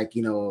it's like,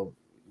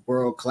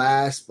 world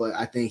class, but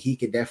I think he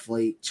could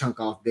definitely chunk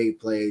off big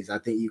plays. I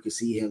think you could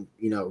see him,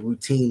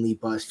 routinely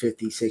bust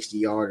 50, 60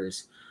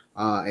 yarders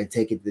and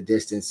take it the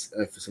distance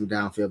if some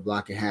downfield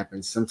blocking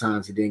happens.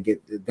 Sometimes he didn't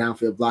get the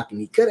downfield blocking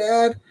he could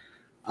have had,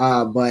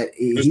 but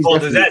whose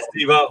fault is that,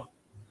 Steve-O?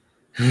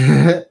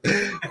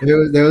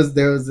 there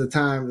was a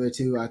time or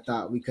two I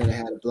thought we could have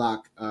had a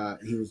block.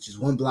 He was just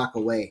one block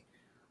away.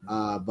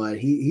 But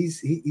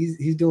he's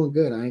doing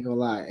good. I ain't gonna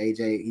lie,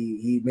 AJ.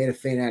 He made a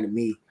fan out of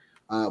me.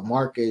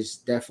 Mark is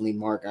definitely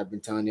Mark. I've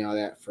been telling y'all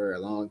that for a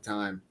long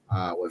time.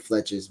 What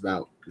Fletcher's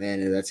about,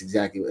 man, and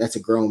that's a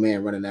grown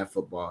man running that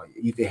football.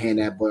 You can hand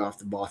that boy off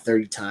the ball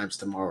 30 times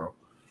tomorrow.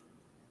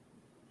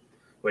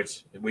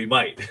 Which we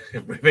might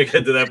if we make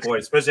it to that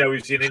point, especially how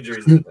we've seen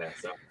injuries in the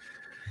past. So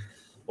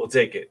we'll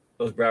take it.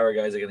 Those Broward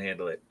guys are going to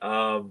handle it.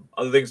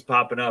 Other things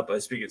popping up.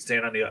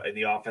 Staying on in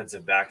the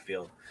offensive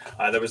backfield.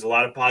 There was a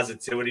lot of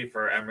positivity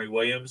for Emory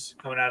Williams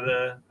coming out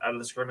of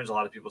the scrimmage. A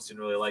lot of people seem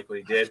to really like what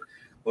he did.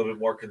 A little bit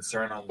more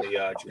concern on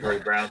the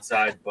Ja'Cory Brown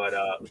side, but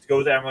let's go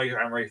with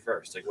Emory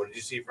first. Like, what did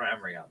you see from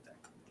Emory out there?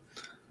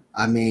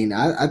 I mean,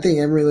 I think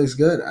Emory looks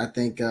good. I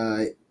think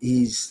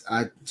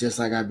just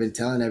like I've been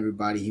telling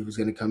everybody, he was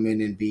going to come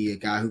in and be a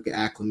guy who could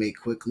acclimate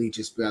quickly.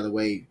 Just by the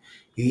way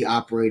he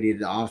operated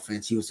the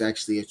offense, he was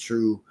actually a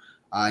true.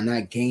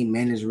 Not game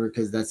manager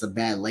because that's a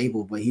bad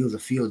label, but he was a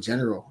field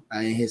general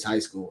in his high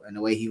school, and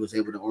the way he was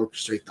able to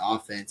orchestrate the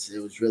offense, it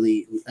was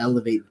really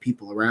elevating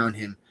people around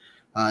him.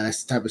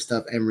 That's the type of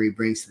stuff Emory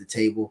brings to the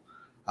table.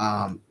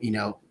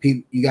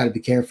 You got to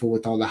be careful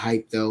with all the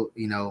hype, though.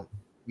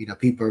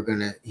 People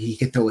are he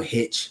could throw a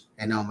hitch,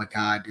 and oh my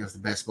God, it was the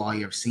best ball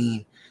you ever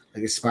seen.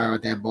 Like spiral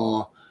at that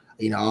ball,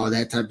 all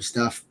that type of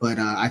stuff. But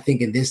I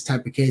think in this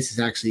type of case, it's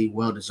actually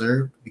well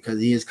deserved because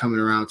he is coming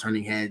around,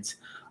 turning heads.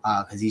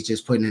 Because he's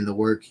just putting in the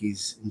work.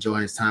 He's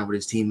enjoying his time with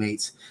his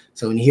teammates.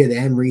 So when you hear the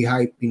Emory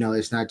hype,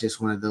 it's not just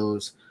one of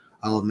those,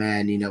 oh,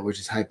 man, we're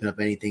just hyping up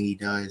anything he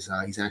does.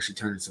 He's actually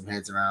turning some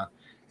heads around.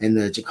 And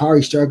the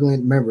Ja'Cory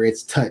struggling, remember,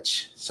 it's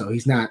touch. So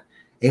he's not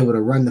able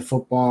to run the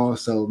football.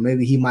 So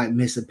maybe he might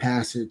miss a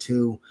pass or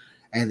two,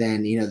 and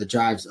then, the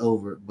drive's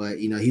over. But,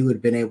 he would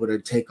have been able to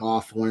take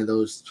off one of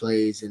those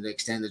plays and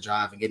extend the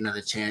drive and get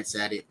another chance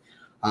at it.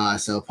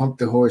 So pump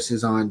the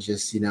horses on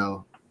just,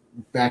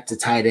 back to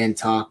tight end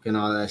talk and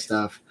all that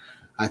stuff.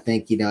 I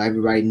think,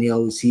 everybody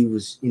knows he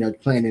was,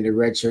 playing in a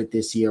red shirt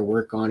this year,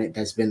 work on it.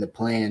 That's been the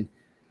plan.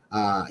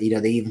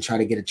 They even try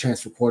to get a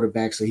transfer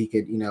quarterback so he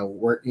could,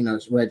 work,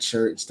 red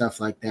shirt and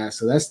stuff like that.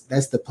 So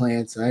that's the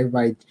plan. So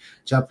everybody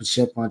jumping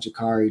ship on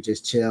Ja'Cory,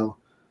 just chill.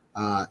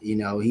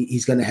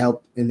 He's going to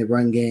help in the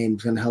run game.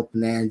 He's going to help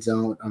in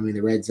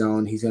the red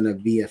zone. He's going to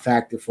be a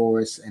factor for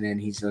us, and then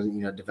he's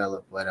going to,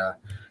 develop. But,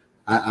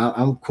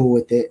 I'm cool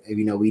with it.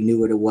 We knew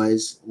what it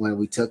was when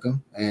we took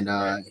him, and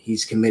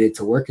he's committed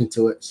to working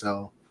to it.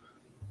 So,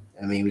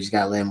 we just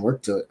got to let him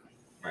work to it.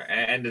 Right.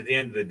 And at the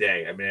end of the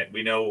day,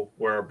 we know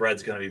where our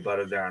bread's going to be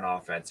buttered there on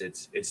offense.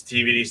 It's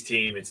TVD's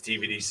team, it's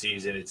TVD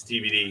season, it's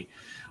TVD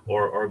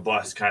or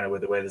bust kind of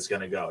with the way this is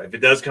going to go. If it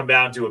does come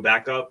down to a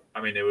backup,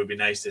 it would be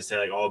nice to say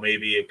like, oh,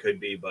 maybe it could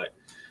be, but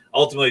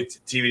ultimately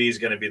TVD is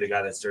going to be the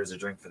guy that stirs the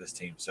drink for this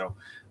team. So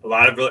a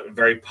lot of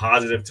very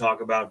positive talk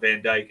about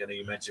Van Dyke. I know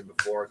you mentioned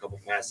before a couple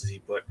passes he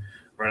put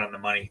right on the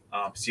money.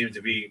 Seemed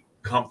to be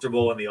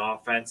comfortable in the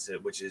offense,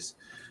 which is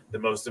the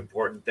most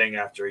important thing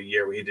after a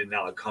year where he did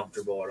not look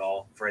comfortable at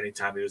all for any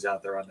time he was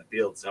out there on the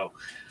field. So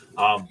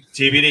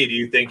TVD, do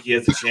you think he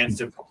has a chance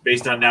to,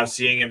 based on now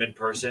seeing him in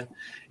person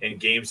in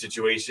game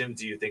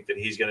situations, do you think that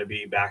he's going to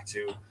be back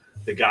to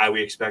the guy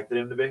we expected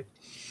him to be?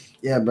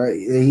 Yeah, but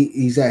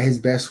he's at his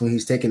best when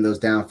he's taking those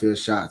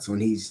downfield shots,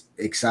 when he's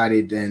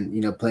excited and,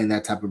 playing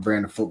that type of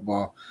brand of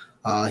football.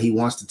 He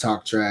wants to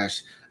talk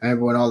trash. I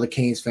remember when all the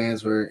Canes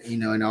fans were,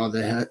 and all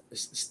the,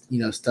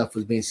 stuff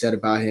was being said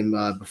about him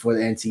before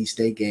the NC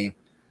State game.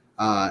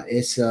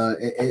 It's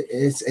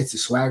a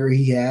swagger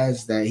he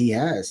has.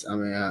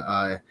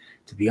 To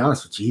be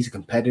honest with you, he's a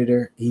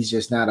competitor. He's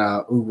just not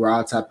a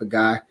hoorah type of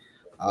guy.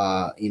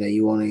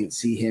 You won't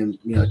see him,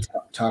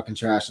 talking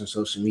trash on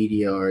social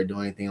media or do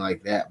anything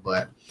like that.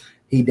 But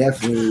he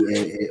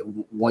definitely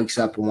wakes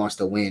up and wants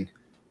to win.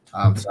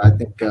 So I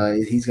think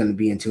he's going to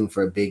be in tune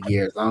for a big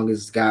year as long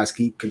as guys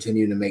keep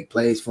continuing to make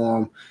plays for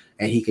him,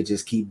 and he could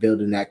just keep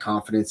building that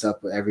confidence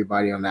up with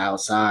everybody on the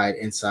outside,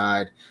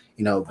 inside.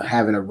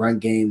 Having a run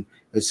game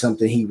is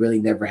something he really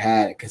never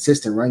had. A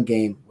consistent run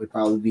game would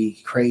probably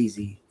be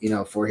crazy,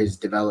 for his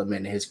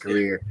development in his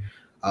career.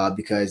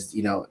 Because,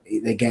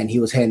 again, he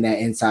was heading that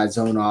inside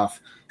zone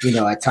off,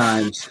 at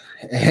times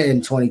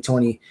in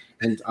 2020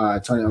 and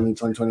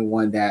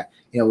 2021 that,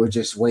 were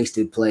just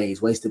wasted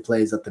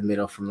plays up the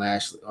middle from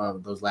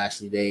those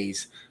Lashley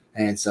days.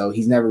 And so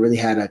he's never really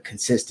had a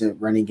consistent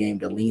running game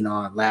to lean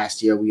on.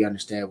 Last year, we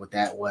understand what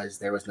that was.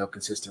 There was no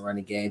consistent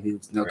running game. He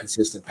was no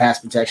consistent pass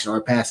protection or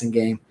passing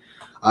game.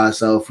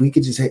 So if we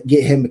could just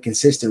get him a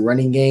consistent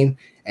running game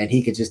and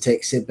he could just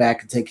sit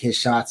back and take his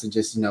shots and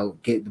just,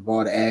 get the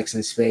ball to X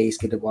in space,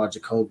 get the ball to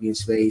Jacoby in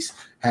space,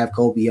 have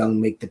Colby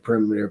Young make the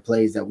perimeter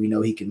plays that we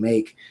know he can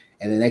make.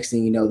 And the next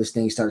thing you know, this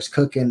thing starts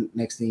cooking.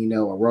 Next thing you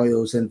know,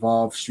 Arroyo's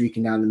involved,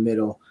 streaking down the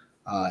middle.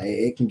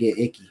 It can get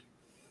icky.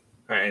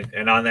 All right.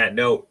 And on that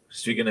note,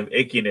 speaking of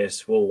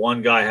ickiness, will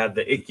one guy have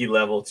the icky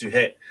level to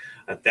hit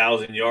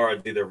 1,000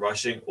 yards, either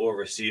rushing or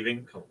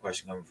receiving?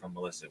 Question coming from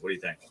Melissa. What do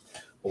you think?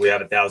 Will we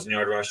have a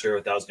 1,000-yard rusher,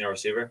 a 1,000-yard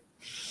receiver?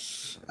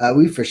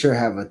 We for sure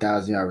have a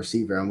 1,000-yard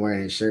receiver. I'm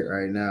wearing his shirt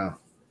right now.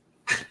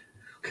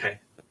 Okay.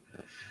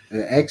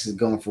 The X is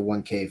going for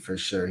 1K for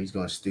sure. He's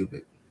going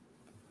stupid.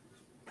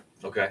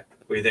 Okay.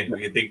 What do you think?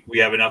 We think we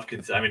have enough?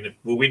 I mean,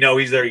 well, we know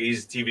he's there.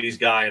 He's TVD's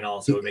guy, and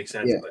all, so it makes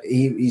sense. Yeah, but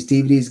he's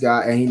TVD's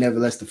guy, and he never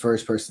lets the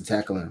first person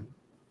tackle him.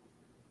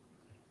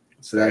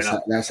 So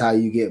that's how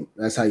you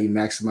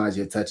maximize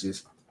your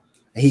touches.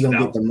 And he gonna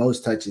get the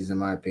most touches, in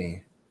my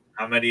opinion.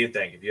 How many do you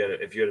think?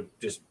 If you had to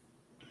just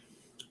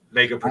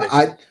make a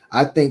prediction,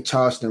 I think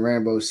Charleston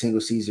Rambo's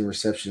single season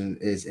reception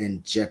is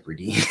in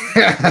jeopardy.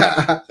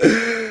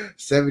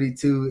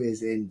 72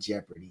 is in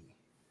jeopardy.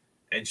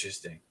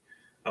 Interesting.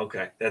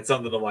 Okay, that's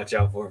something to watch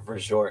out for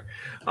sure.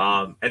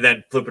 And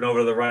then flipping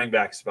over to the running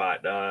back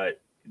spot.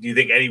 Do you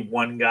think any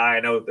one guy? I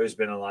know there's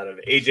been a lot of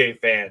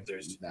AJ fans,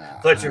 there's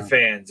Fletcher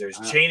fans, there's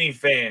Chaney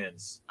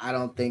fans. I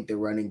don't think the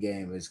running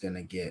game is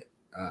gonna get.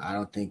 I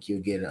don't think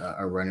you'll get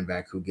a running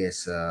back who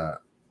gets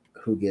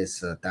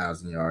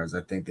 1,000 yards.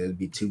 I think there'd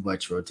be too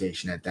much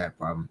rotation at that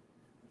problem.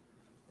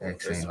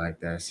 X ain't like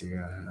that. So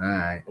yeah. All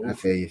right, I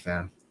feel you,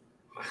 fam.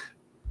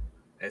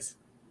 It's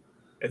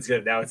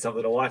good. Now it's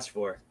something to watch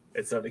for.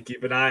 It's something to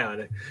keep an eye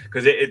on it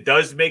because it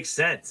does make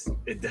sense.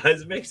 It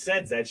does make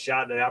sense, that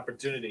shot, that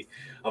opportunity.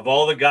 Of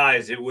all the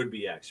guys, it would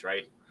be X,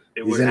 right?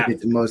 It He's would gonna have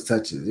get to the most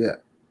touches, yeah.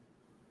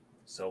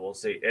 So we'll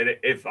see. And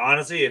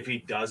if he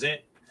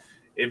doesn't,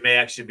 it may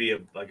actually be a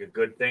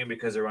good thing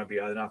because there might be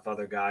enough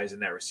other guys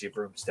in that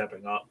receiver room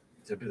stepping up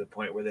to be the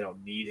point where they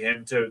don't need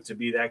him to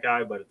be that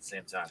guy. But at the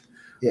same time,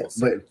 yeah.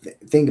 But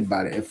think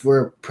about it. If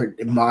we're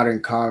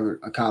modern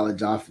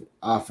college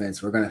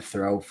offense, we're gonna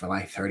throw for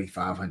like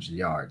 3,500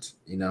 yards.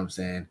 You know what I'm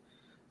saying?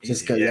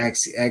 Just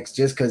because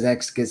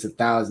X gets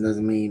 1,000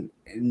 doesn't mean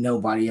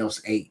nobody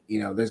else ate.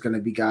 You know, there's gonna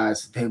be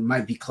guys that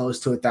might be close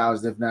to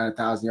 1,000, if not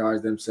 1,000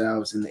 yards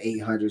themselves in the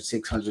 800,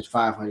 600,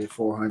 500,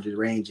 400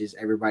 ranges.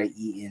 Everybody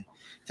eating,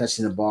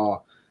 touching the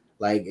ball,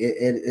 like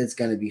it's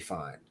gonna be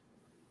fine.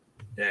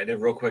 Yeah, and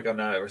then real quick on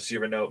the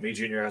receiver note, me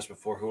Junior asked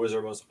before, who was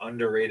our most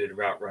underrated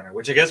route runner,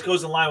 which I guess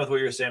goes in line with what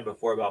you were saying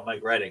before about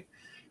Mike Redding.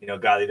 You know, a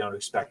guy they don't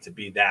expect to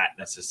be that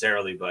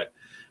necessarily, but,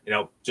 you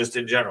know, just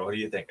in general, what do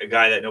you think? A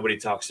guy that nobody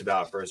talks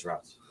about for his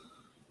routes.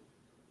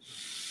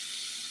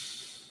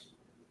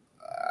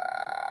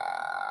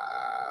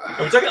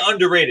 I'm talking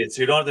underrated,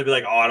 so you don't have to be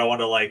like, oh, I don't want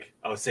to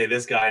say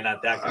this guy,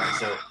 not that guy.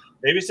 So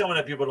maybe someone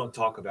that people don't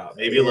talk about.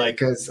 Maybe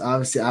because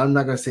obviously I'm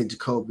not going to say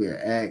Jacoby or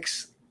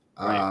X.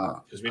 Right,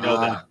 because we know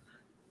that.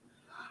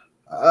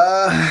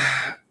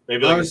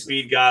 Maybe a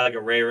speed guy, like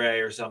a Ray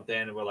or something.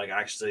 And we're like,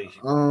 actually,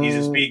 he's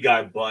a speed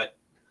guy, but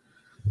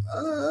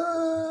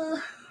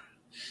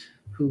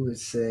who would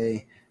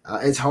say?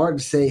 It's hard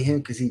to say him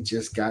because he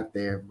just got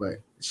there. But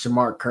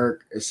Shamar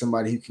Kirk is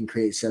somebody who can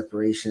create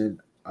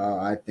separation.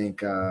 I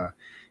think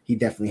he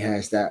definitely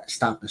has that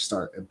stop and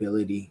start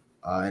ability,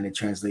 and it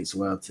translates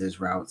well to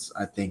his routes.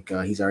 I think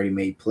he's already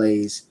made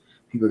plays.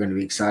 People are going to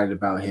be excited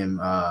about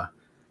him.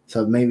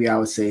 So maybe I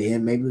would say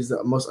him. Maybe he's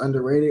the most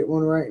underrated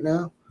one right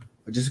now,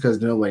 but just because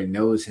nobody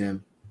knows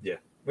him. Yeah,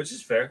 which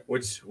is fair,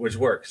 which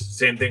works.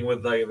 Same thing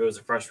with if it was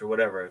a freshman,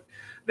 whatever.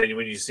 Then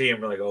when you see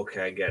him, you're like,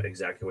 okay, I get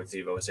exactly what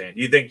Steve was saying.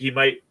 Do you think he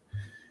might?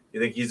 You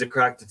think he's a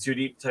crack to 2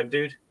 deep type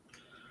dude?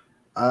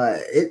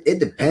 It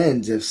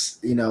depends.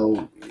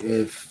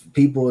 If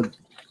people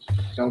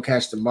don't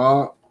catch the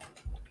ball,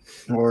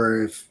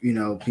 or if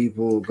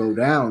people go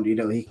down,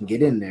 he can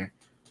get in there.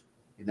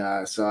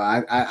 So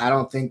I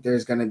don't think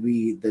there's going to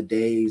be the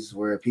days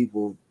where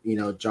people,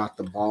 drop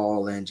the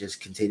ball and just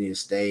continue to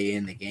stay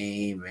in the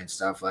game and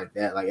stuff like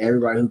that. Like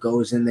everybody who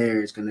goes in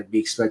there is going to be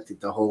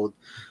expected to hold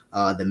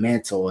the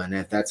mantle. And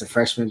if that's a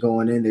freshman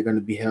going in, they're going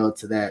to be held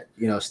to that,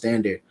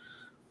 standard.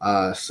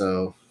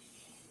 So,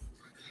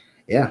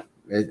 yeah,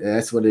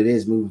 that's what it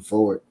is moving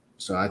forward.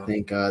 So I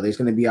think there's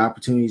going to be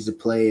opportunities to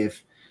play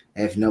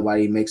if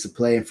nobody makes a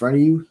play in front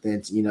of you,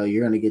 then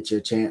you're gonna get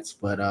your chance.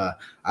 But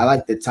I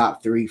like the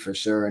top 3 for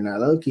sure, and I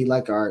low-key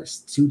like our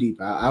 2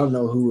 deep. I don't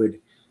know who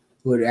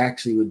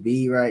would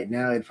be right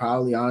now. It'd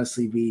probably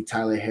honestly be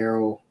Tyler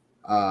Harrell,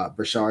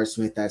 Brashard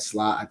Smith at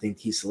slot. I think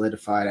he's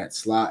solidified at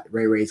slot.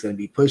 Ray's gonna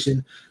be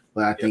pushing,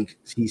 but I think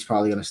he's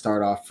probably gonna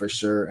start off for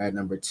sure at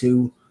number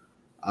 2.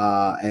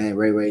 And then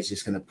Ray's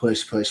just gonna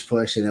push,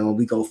 and then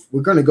when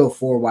we're gonna go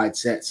 4 wide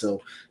set.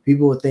 So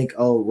people would think,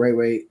 oh,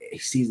 Ray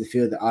sees the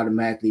field that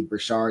automatically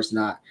Brashard's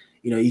not.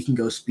 You can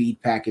go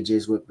speed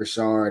packages with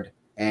Brashard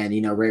and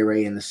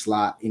Ray in the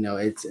slot.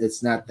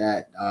 It's not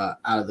that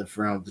out of the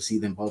realm to see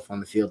them both on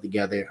the field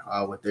together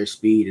with their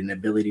speed and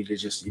ability to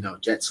just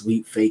jet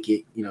sweep, fake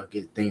it,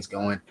 get things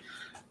going.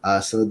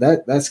 So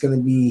that's gonna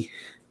be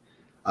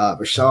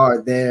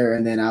Brashard there,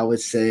 and then I would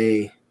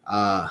say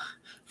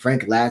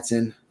Frank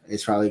Latson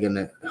is probably going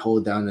to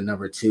hold down the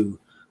number 2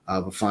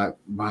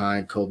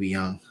 behind Kobe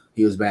Young.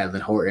 He was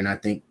battling Horton. I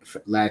think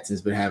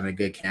Latson's been having a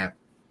good camp.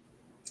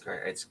 All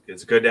right,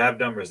 it's good to have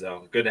numbers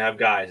though. Good to have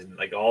guys and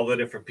like all the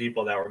different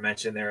people that were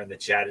mentioned there in the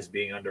chat as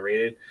being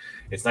underrated.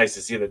 It's nice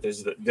to see that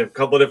there's a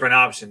couple of different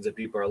options that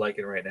people are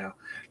liking right now.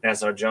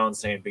 Nassar Jones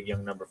saying big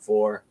young number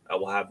 4.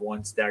 We'll have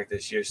one stack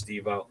this year,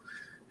 Steve-O.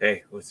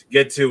 Hey, let's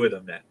get 2 of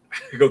them then.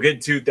 Go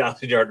get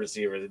 2,000-yard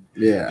receivers and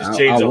just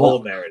change the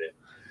whole narrative.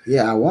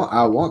 Yeah, I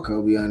want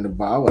Kobe on the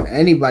ball. I want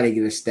anybody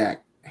get a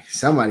stack.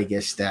 Somebody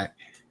get stacked.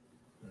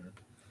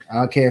 I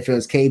don't care if it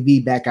was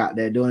KB back out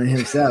there doing it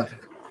himself.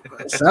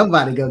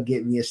 Somebody go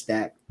get me a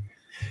stack.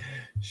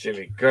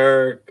 Jimmy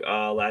Kirk,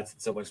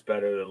 Latson so much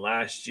better than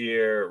last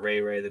year.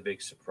 Ray, the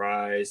big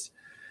surprise.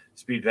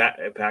 Speed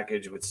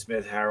package with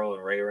Smith, Harrell,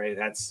 and Ray.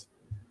 That's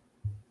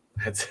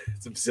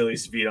some silly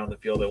speed on the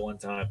field at one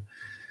time.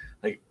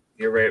 Like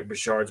your Ray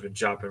Bouchard's been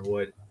chopping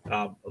wood.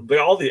 But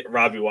all the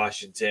Robbie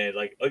Washington,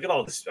 like look at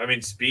all this. I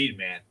mean, speed,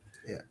 man.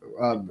 Yeah,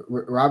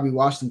 Robbie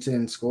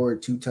Washington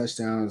scored 2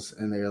 touchdowns,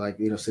 and they're like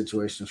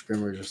situational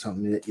scrimmage or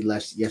something that he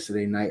left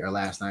yesterday night or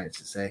last night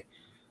to say.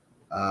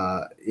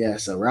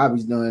 So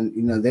Robbie's doing.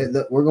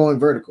 We're going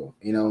vertical.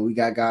 We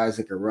got guys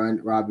that can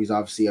run. Robbie's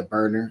obviously a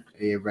burner.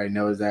 Everybody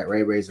knows that.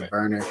 Ray's a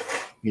burner.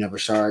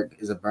 Bouchard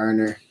is a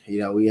burner.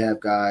 We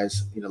have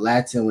guys.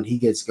 Latson when he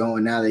gets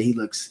going now that he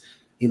looks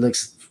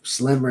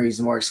slimmer.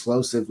 He's more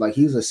explosive. Like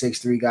he was a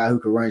 6'3" guy who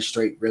could run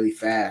straight really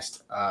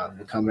fast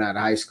coming out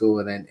of high school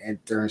and then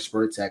during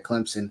spurts at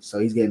Clemson. So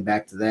he's getting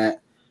back to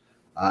that,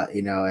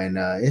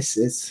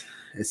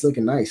 it's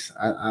looking nice.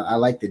 I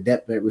like the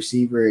depth at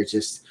receiver. It's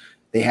just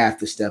they have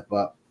to step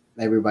up.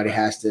 Everybody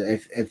has to.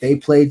 If they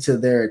play to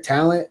their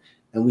talent,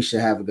 then we should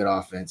have a good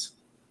offense.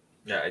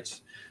 Yeah,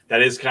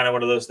 that is kind of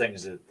one of those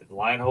things that the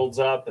line holds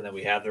up, and then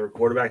we have the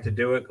quarterback to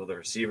do it. Will the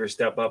receiver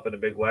step up in a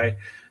big way?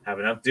 Have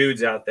enough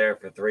dudes out there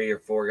for 3 or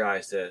 4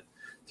 guys to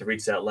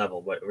reach that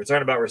level. But we're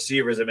talking about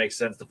receivers. It makes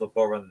sense to flip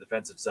over on the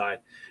defensive side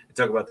and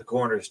talk about the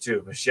corners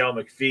too. Michelle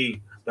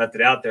McPhee left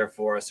it out there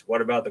for us.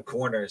 What about the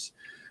corners?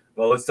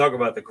 Well, let's talk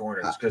about the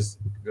corners because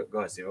go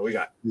ahead, Steve. What we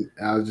got?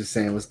 I was just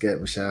saying, what's good,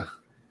 Michelle?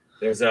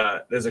 There's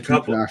a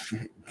couple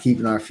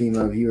keeping our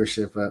female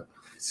viewership up.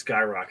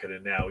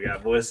 Skyrocketing now. We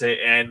got Melissa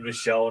and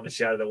Michelle in the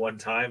chat at one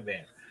time,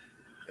 man.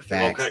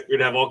 Facts. You're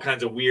gonna have all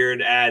kinds of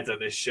weird ads on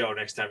this show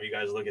next time you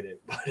guys look at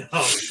it. But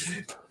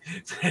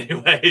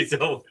anyway,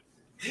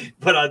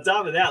 but on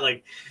top of that,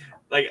 like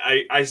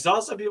I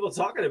saw some people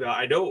talking about.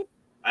 I don't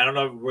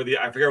know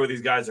I forget where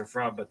these guys are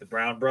from, but the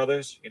Brown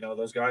brothers,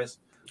 those guys.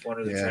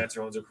 One of the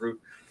transfer, one's a recruit.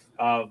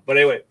 But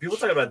anyway, people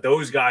talking about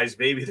those guys,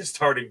 maybe the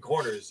starting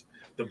corners,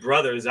 the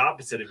brothers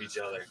opposite of each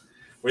other.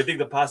 What do you think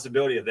the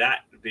possibility of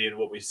that being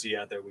what we see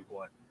out there week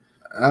 1?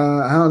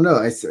 I don't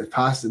know. It's a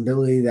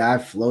possibility that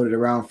I've floated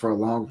around for a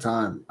long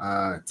time.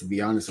 To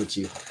be honest with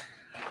you,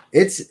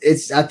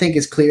 I think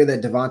it's clear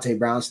that Devontae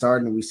Brown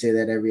started, and we say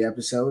that every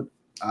episode.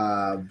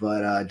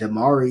 But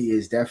Damari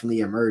is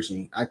definitely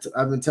emerging.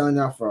 I've been telling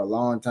y'all for a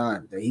long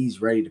time that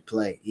he's ready to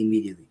play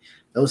immediately.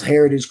 Those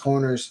heritage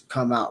corners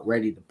come out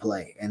ready to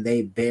play, and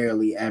they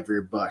barely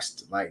ever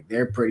bust. Like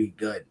they're pretty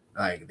good.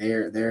 Like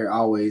they're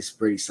always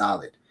pretty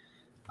solid.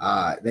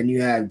 Then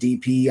you have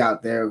DP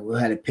out there who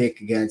had a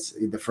pick against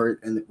the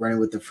first and running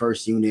with the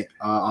first unit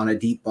on a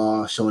deep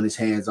ball, showing his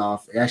hands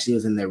off. It actually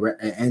was in the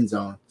end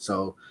zone,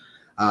 so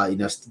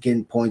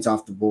getting points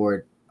off the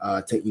board,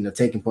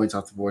 taking points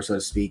off the board, so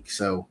to speak.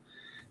 So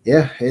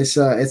yeah, it's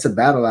a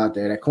battle out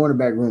there. That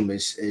cornerback room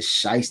is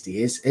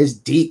shiesty. It's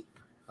deep.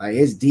 Like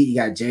it's deep. You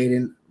got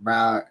Jaden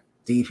Broward,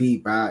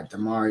 DP Broward,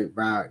 Damari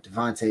Broward,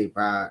 Devontae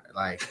Broward,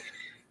 like.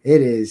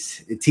 It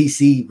is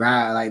TC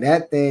right like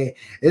that thing.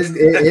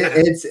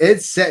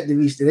 It's set to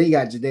be. Then you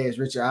got Jadaeus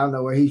Richard. I don't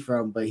know where he's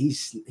from, but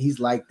he's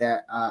like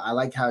that. I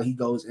like how he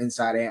goes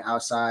inside and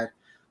outside.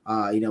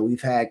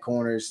 We've had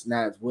corners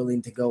now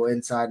willing to go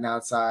inside and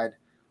outside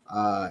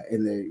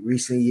in the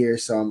recent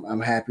years, so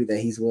I'm happy that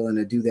he's willing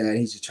to do that.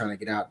 He's just trying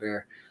to get out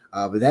there.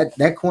 But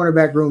that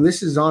cornerback room,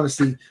 this is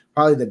honestly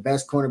probably the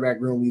best cornerback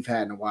room we've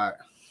had in a while.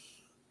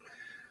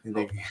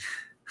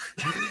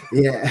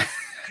 Yeah.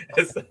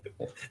 It's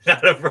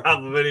not a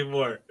problem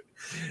anymore.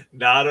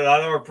 Not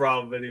our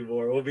problem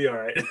anymore. We'll be all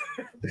right.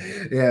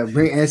 Yeah,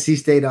 bring NC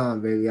State on,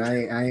 baby.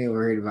 I ain't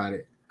worried about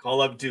it. Call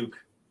up Duke.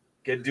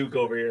 Get Duke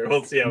over here.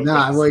 We'll see how it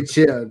Nah, goes. boy,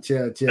 chill.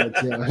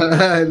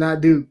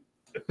 Not Duke.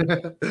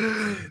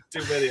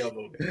 Too many of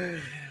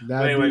them.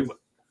 Anyway,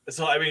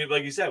 so I mean,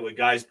 like you said, when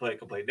guys can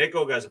play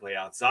nickel, guys can play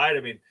outside.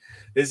 I mean,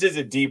 this is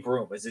a deep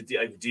room. It's a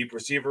deep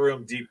receiver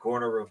room, deep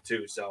corner room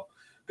too. So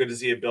good to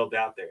see it built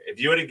out there. If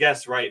you had to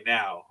guess right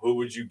now, who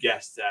would you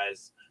guess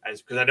as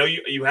because I know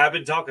you have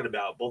been talking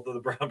about both of the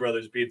Brown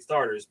brothers being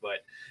starters, but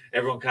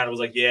everyone kind of was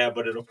like, yeah,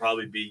 but it'll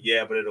probably be,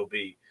 yeah, but it'll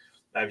be.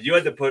 Now, if you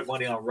had to put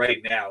money on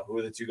right now, who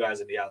are the 2 guys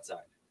on the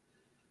outside?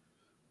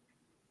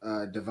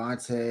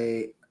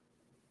 Devontae.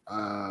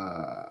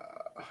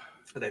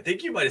 But I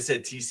think you might have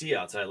said TC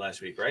outside last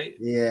week, right?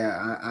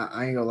 Yeah,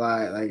 I ain't gonna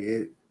lie.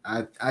 Like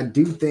I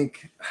do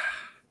think.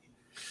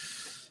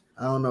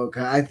 I don't know.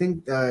 I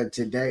think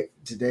today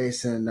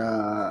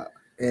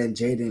and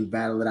Jaden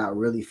battled it out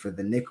really for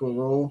the nickel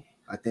role.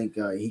 I think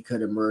he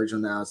could emerge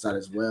on the outside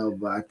as well,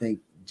 but I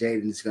think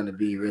Jaden's going to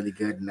be really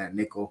good in that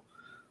nickel.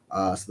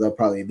 So they'll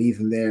probably leave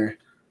him there.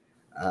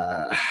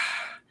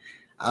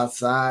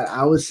 Outside,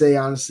 I would say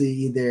honestly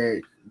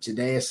either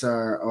Jadeus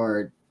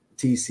or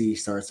TC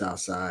starts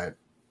outside,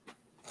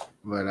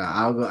 but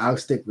I'll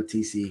stick with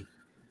TC.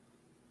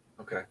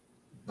 Okay,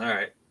 all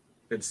right,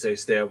 good to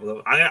stay up with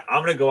them.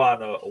 I'm gonna go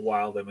out on a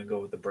wild limb and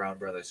go with the Brown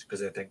brothers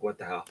because I think what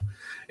the hell,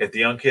 if the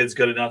young kid's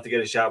good enough to get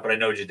a shot, but I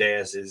know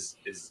Jadeus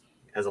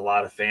has a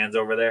lot of fans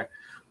over there,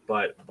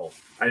 but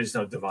I just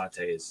know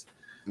Devontae is.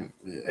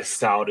 As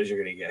stout as you're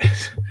gonna get,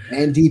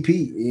 and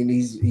DP, and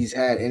he's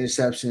had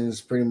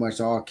interceptions pretty much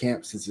all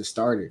camp since it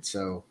started.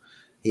 So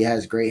he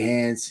has great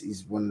hands.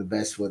 He's one of the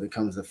best when it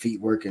comes to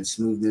feet work and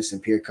smoothness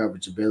and peer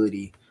coverage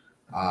ability.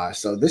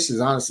 So this is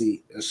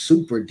honestly a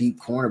super deep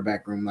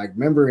cornerback room. Like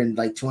remember in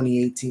like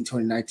 2018,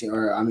 2019,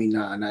 or I mean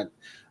not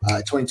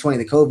 2020,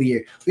 the COVID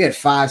year, we had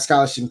 5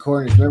 scholarship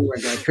corners. Remember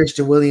when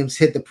Christian Williams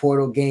hit the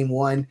portal game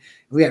 1?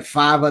 We had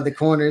 5 other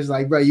corners.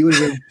 Like, bro, you would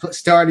have been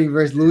starting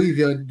versus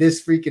Louisville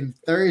this freaking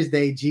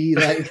Thursday, G.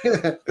 Like,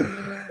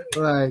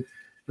 like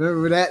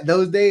remember that?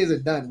 Those days are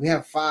done. We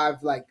have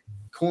 5 like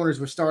corners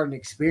we're starting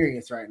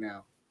experience right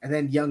now. And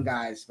then young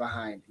guys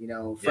behind,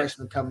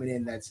 freshmen coming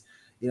in that's,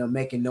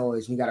 making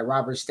noise. We got a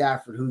Robert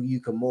Stafford who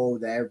you can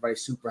mold that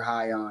everybody's super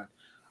high on.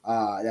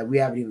 That we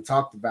haven't even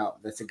talked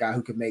about. That's a guy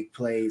who can make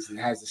plays and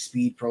has the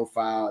speed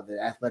profile,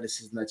 the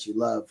athleticism that you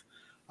love.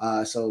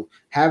 So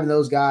having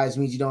those guys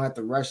means you don't have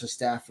to rush a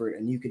Stafford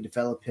and you can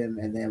develop him.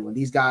 And then when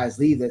these guys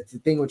leave, that's the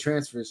thing with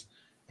transfers.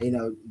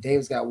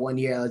 Dave's got 1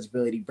 year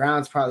eligibility.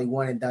 Brown's probably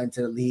one and done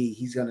to the league.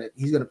 He's gonna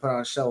put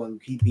on a show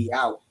and he'd be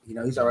out.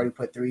 He's already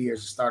put 3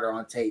 years of starter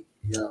on tape.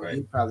 Right.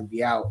 He'd probably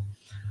be out.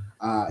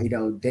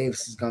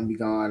 Davis is gonna be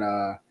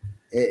gone.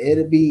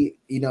 It'll be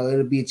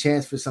a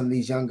chance for some of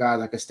these young guys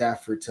like a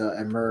Stafford to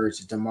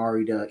emerge,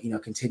 Damari to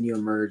continue to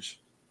emerge.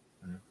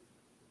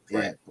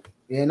 Right.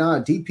 Yeah,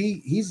 no,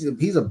 DP,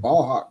 he's a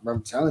ball hawk, bro.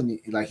 I'm telling you,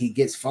 like he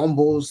gets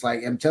fumbles,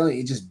 like I'm telling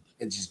you,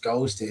 it just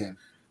goes to him.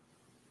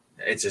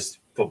 It's just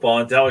football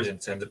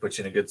intelligence and to put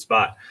you in a good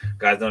spot.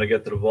 Guys know how to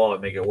get to the ball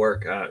and make it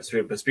work. But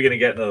speaking of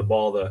getting to the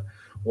ball, the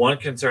one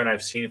concern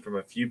I've seen from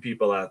a few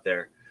people out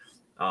there,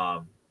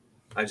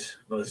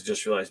 Melissa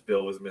just realized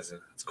Bill was missing.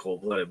 It's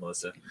cold-blooded,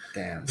 Melissa.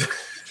 Damn.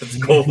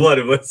 It's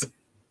cold-blooded, Melissa.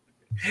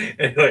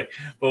 Anyway,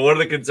 but one of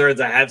the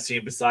concerns I have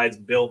seen besides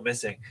Bill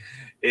missing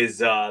is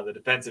the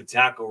defensive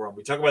tackle room.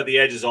 We talk about the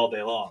edges all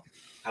day long,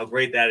 how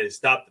great that is.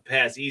 Stop the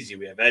pass easy.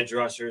 We have edge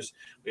rushers.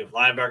 We have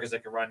linebackers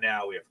that can run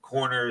now. We have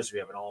corners. We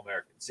have an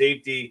All-American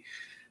safety.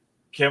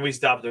 Can we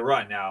stop the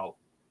run? Now,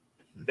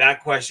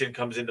 that question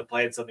comes into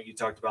play. It's something you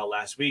talked about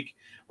last week.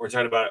 We're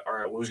talking about, all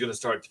right, who's going to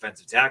start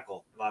defensive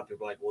tackle? A lot of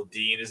people are like, well,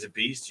 Dean is a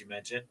beast, you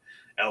mentioned.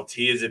 LT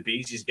is a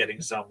beast. He's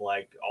getting some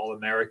like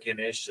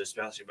All-American-ish,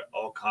 especially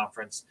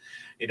all-conference,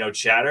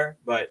 chatter.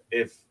 But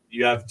if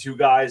you have 2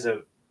 guys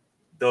of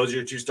those are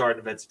your 2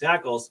 starting defensive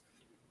tackles,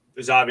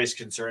 there's obvious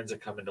concerns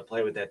that come into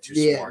play with that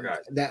 2 smart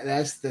guys.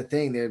 That's the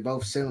thing. They're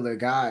both similar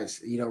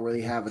guys. You don't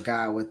really have a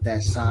guy with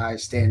that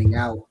size standing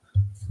out.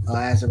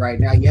 As of right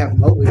now, you have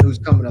Moten who's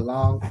coming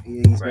along.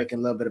 He's making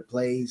a little bit of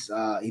plays.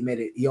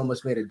 He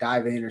almost made a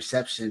diving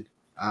interception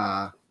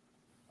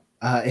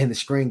in the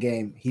screen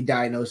game. He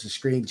diagnosed the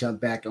screen,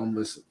 jumped back,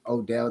 almost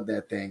Odell'd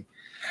that thing.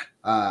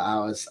 I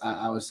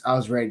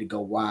was ready to go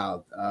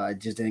wild.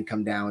 Just didn't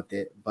come down with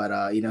it.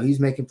 But he's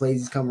making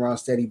plays. He's coming around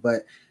steady.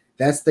 But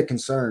that's the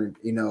concern.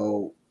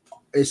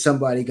 Is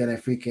somebody gonna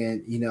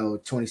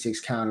freaking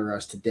 26 counter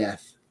us to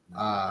death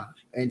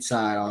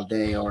inside all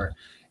day, or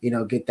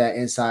get that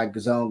inside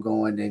zone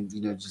going and,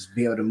 just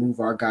be able to move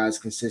our guys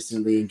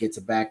consistently and get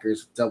to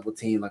backers, double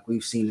team like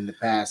we've seen in the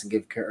past and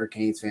give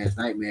Hurricanes fans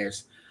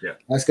nightmares. Yeah.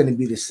 That's going to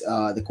be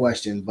the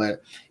question.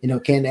 But,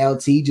 can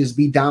LT just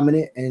be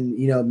dominant and,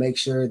 make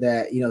sure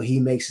that, he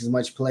makes as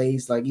much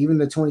plays? Like even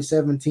the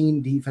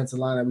 2017 defensive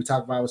line that we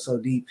talked about was so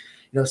deep.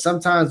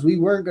 Sometimes we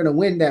weren't going to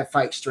win that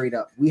fight straight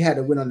up. We had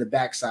to win on the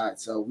backside.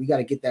 So we got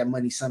to get that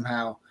money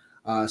somehow.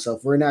 So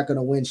if we're not going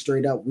to win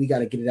straight up, we got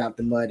to get it out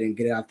the mud and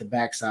get it out the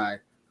backside.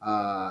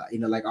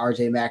 Like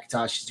RJ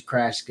McIntosh used to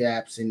crash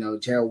gaps,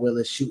 Gerald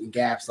Willis shooting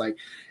gaps. Like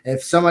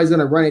if somebody's going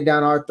to run it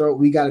down our throat,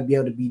 we got to be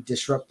able to be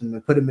disruptive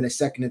and put them in a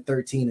 2nd and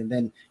 13 and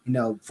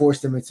then,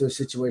 force them into a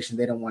situation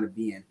they don't want to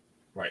be in.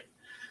 Right.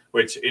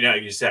 Which,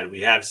 you said,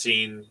 we have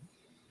seen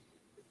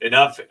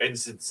enough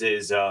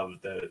instances of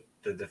the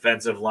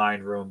defensive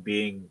line room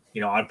being,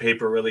 on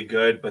paper really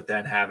good, but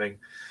then having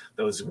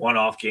those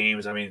one-off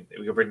games. I mean,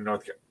 we could bring the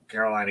North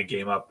Carolina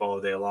game up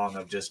all day long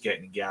of just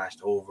getting gashed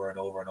over and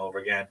over and over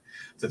again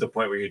to the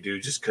point where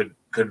you just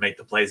couldn't make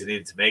the plays it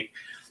needed to make.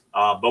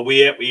 But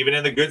we even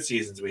in the good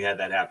seasons, we had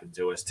that happen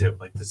to us too,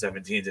 like the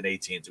 17s and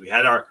 18s. We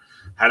had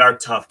our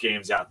tough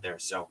games out there.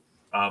 So,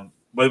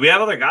 but we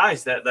have other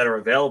guys that are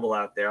available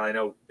out there. I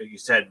know you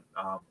said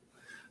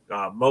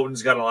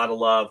Moten's got a lot of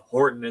love.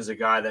 Horton is a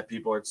guy that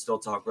people are still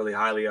talk really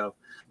highly of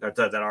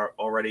that are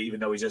already, even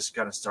though he just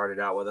kind of started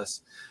out with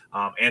us.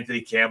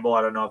 Anthony Campbell,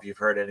 I don't know if you've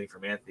heard anything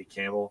from Anthony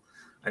Campbell.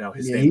 I know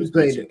his name was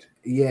mentioned.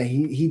 Yeah,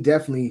 he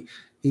definitely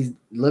he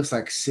looks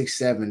like a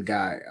 6'7"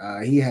 guy.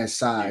 He has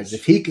size.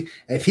 Huge.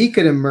 If he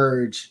could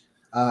emerge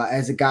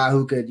as a guy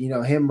who could,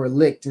 him or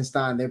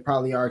Liechtenstein, they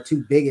probably are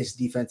two biggest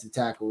defensive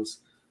tackles.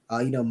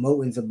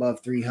 Moten's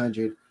above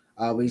 300,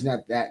 but he's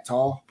not that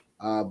tall.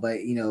 But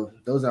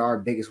those are our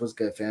biggest. What's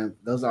good, fam?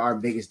 Those are our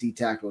biggest D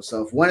tackles.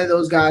 So if one of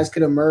those guys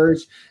could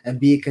emerge and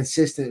be a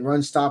consistent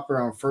run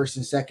stopper on first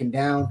and second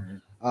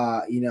down,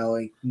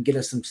 and can get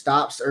us some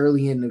stops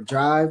early in the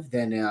drive,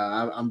 then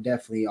I'm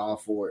definitely all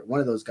for it. One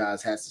of those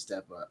guys has to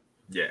step up.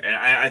 Yeah, and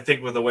I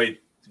think with the way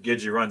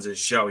Gidgey runs his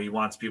show, he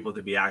wants people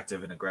to be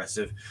active and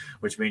aggressive,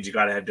 which means you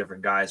got to have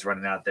different guys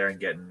running out there and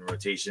getting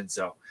rotation.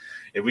 So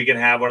if we can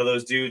have one of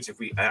those dudes,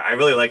 I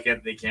really like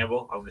Anthony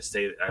Campbell. I'll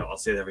say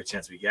that every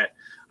chance we get.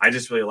 I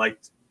just really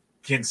liked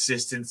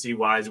consistency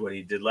wise what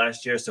he did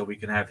last year, so we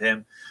can have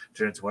him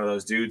turn into one of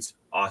those dudes.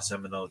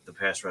 Awesome, and the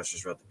pass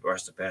rushers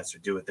rush the passer,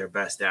 do what they're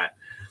best at.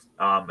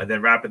 And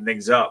then wrapping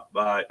things up,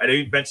 I know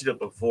you mentioned it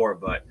before,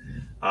 but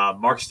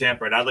Mark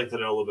Stampert, I'd like to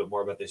know a little bit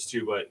more about this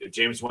too. But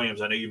James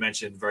Williams, I know you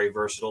mentioned very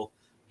versatile.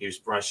 He was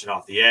rushing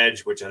off the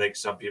edge, which I think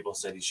some people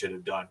said he should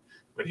have done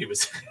when he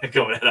was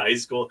going out of high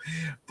school.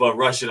 But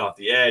rushing off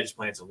the edge,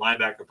 playing some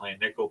linebacker, playing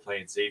nickel,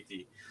 playing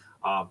safety.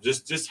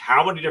 Just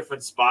how many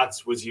different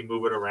spots was he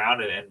moving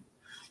around, and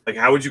like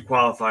how would you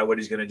qualify what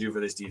he's going to do for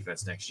this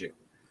defense next year?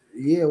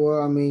 Yeah,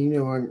 well, I mean,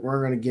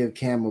 we're going to give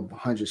Cam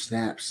 100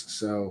 snaps,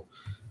 so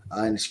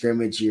in the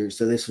scrimmage year.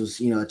 So this was,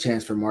 a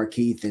chance for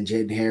Markeith and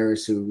Jaden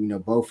Harris, who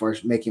both are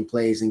making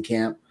plays in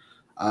camp,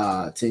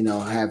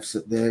 to have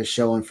their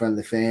show in front of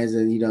the fans,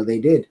 and they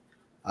did.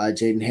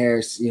 Jaden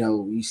Harris,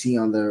 you see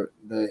on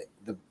the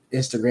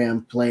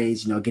Instagram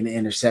plays, getting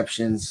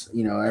interceptions,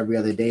 every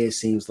other day. It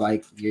seems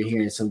like you're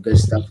hearing some good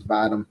stuff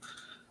about him.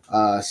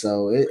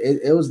 So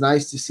it was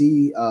nice to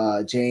see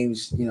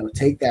James,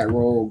 take that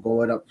role,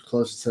 going up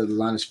closer to the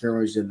line of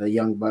scrimmage, and the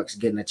young bucks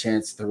getting a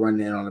chance to run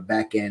in on the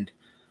back end.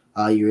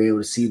 You were able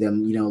to see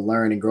them,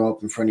 learn and grow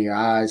up in front of your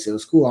eyes. It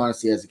was cool,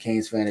 honestly, as a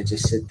Canes fan, to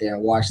just sit there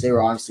and watch. They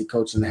were honestly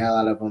coaching the hell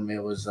out of them.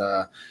 It was,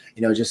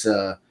 just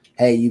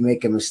hey, you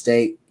make a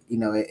mistake.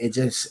 It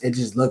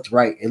just looked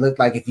right. It looked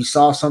like if you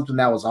saw something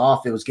that was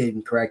off, it was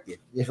getting corrected.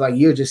 If like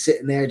you're just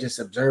sitting there, just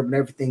observing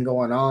everything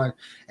going on,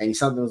 and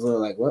something was a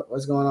little like,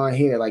 what's going on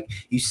here? Like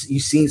you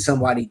seen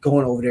somebody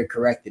going over there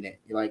correcting it.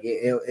 Like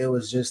it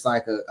was just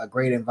like a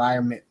great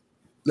environment.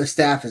 The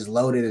staff is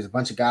loaded. There's a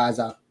bunch of guys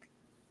out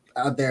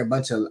there, a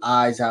bunch of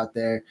eyes out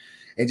there.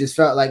 It just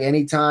felt like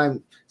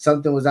anytime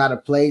something was out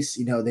of place,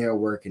 they were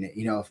working it.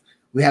 If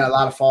we had a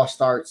lot of false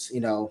starts,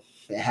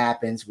 it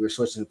happens. We were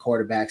switching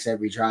quarterbacks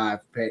every drive,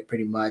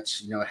 pretty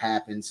much. It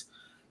happens.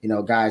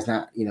 Guys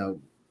not.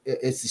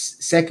 It's the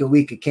second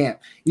week of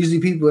camp. Usually,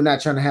 people are not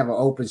trying to have an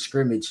open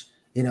scrimmage.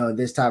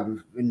 This type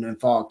of in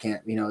fall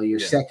camp. Your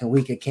second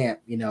week of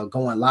camp.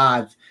 Going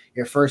live.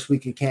 Your first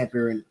week of camp,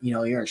 you're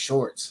in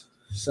shorts.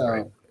 So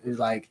right. It was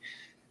like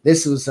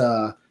this was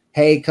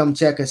hey, come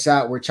check us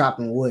out. We're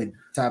chopping wood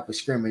type of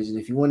scrimmage. And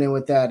if you went in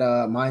with that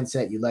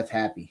mindset, you left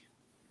happy.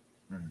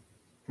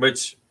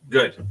 Which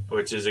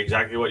is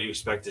exactly what you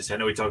expect to see. I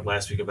know we talked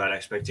last week about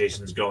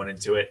expectations going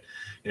into it.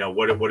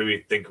 What do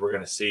we think we're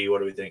going to see? What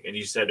do we think? And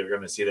you said we're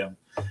going to see them,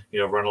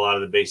 run a lot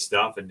of the base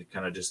stuff and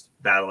kind of just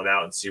battle it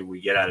out and see what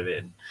we get out of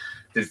it. And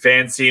did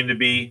fans seem to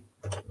be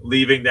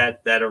leaving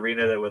that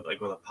arena with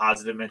a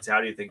positive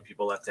mentality? You think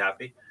people left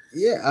happy?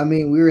 Yeah, I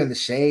mean, we were in the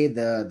shade.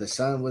 The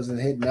sun wasn't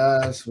hitting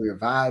us. We were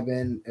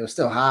vibing. It was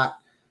still hot,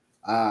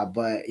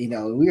 but we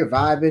were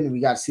vibing.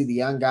 We got to see the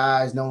young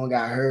guys. No one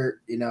got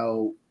hurt.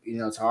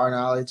 To our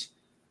knowledge,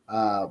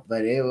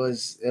 but it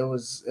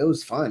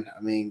was fun.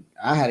 I mean,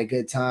 I had a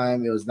good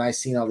time. It was nice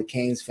seeing all the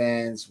Canes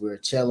fans. We were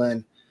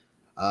chilling.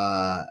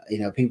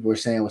 People were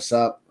saying what's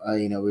up.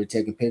 We were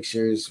taking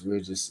pictures. We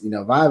were just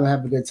vibing,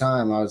 having a good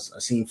time. I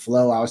seen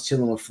Flo. I was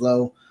chilling with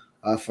Flo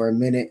for a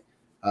minute.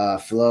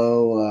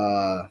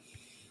 Flo,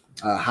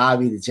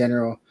 Hobby, the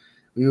general.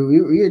 We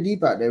were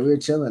deep out there. We were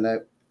chilling.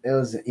 It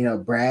was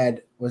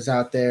Brad was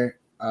out there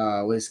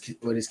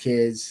with his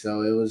kids,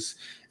 so it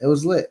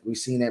was lit. We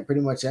seen that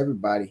pretty much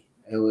everybody.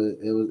 It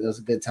was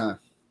a good time.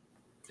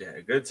 Yeah,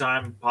 a good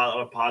time.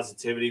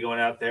 Positivity going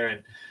out there,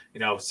 and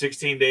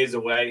 16 days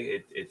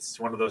away. It's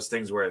one of those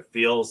things where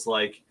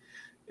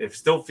it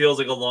still feels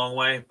like a long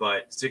way,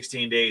 but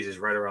 16 days is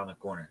right around the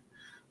corner.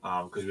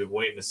 Because we've been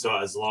waiting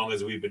as long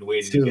as we've been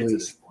waiting to get to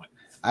this point.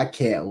 I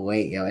can't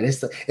wait, yo. And it's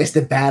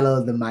the battle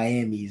of the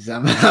Miamis.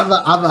 I'm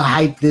gonna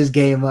hype this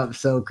game up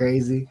so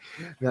crazy.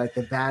 Like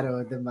the battle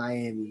of the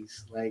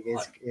Miamis. Like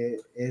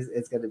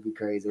it's gonna be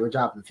crazy. We're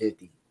dropping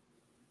 50.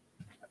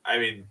 I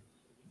mean,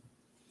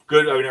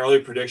 good. I mean, early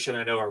prediction.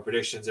 I know our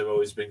predictions have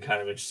always been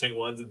kind of interesting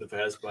ones in the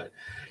past, but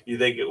you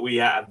think we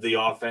have the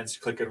offense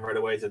clicking right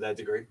away to that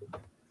degree?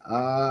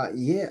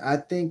 Yeah, I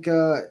think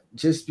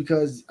just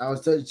because I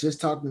was just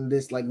talking to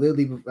this, like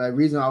literally the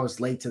reason I was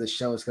late to the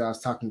show is because I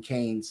was talking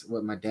Canes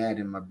with my dad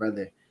and my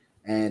brother,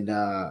 and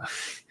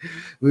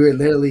we were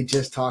literally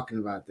just talking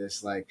about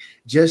this, like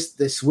just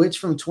the switch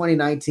from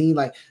 2019.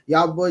 Like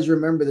y'all boys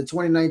remember the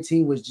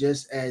 2019 was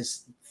just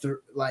as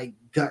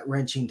gut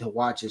wrenching to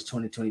watch as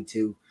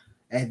 2022.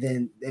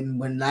 And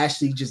when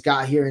Lashley just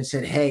got here and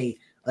said, hey,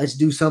 let's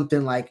do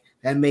something like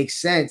that makes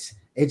sense,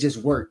 it just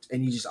worked.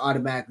 And you just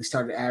automatically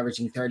started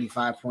averaging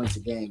 35 points a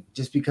game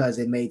just because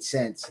it made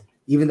sense,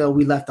 even though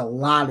we left a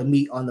lot of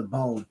meat on the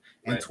bone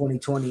in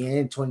 2020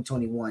 and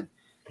 2021.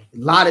 A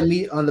lot of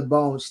meat on the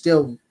bone,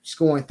 still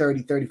scoring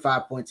 30,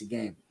 35 points a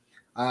game.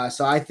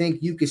 So I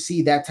think you could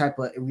see that type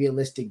of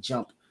realistic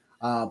jump.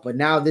 But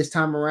now this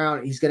time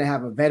around, he's going to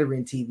have a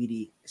veteran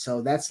TBD.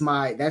 So that's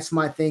my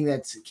thing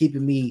that's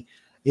keeping me,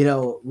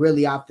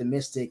 really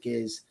optimistic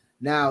is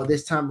now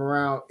this time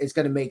around, it's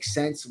going to make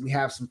sense. We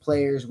have some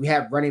players. We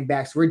have running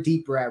backs. We're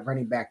deeper at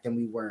running back than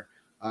we were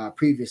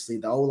previously.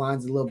 The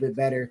O-line's a little bit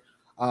better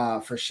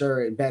for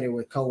sure. Better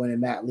with Cohen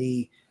and Matt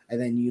Lee. And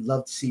then you'd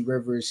love to see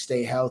Rivers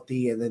stay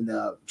healthy. And then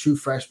the true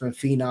freshman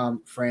phenom,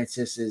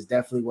 Francis, is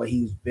definitely what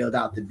he's built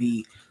out to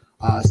be.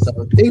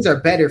 So things are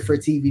better for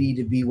TBD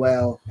to be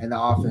well and the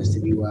offense to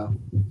be well.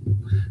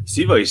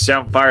 Steve-O, you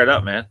sound fired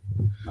up, man.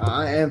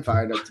 I am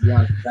fired up, to be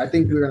honest. I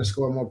think we're going to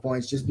score more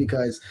points just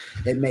because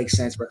it makes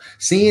sense. But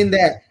seeing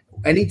that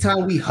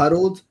anytime we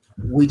huddled,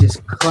 we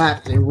just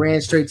clapped and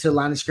ran straight to the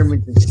line of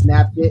scrimmage and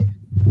snapped it.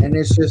 And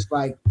it's just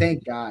like,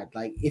 thank God.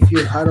 Like, if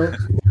you huddle,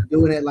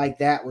 doing it like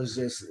that was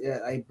just,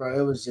 bro,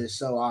 it was just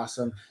so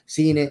awesome.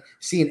 Seeing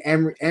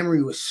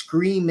Emory was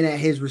screaming at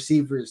his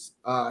receivers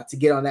to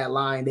get on that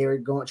line. They were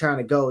trying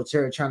to go.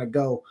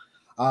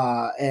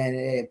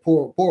 And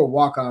poor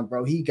walk-on,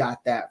 bro. He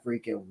got that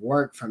freaking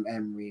work from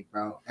Emory,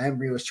 bro.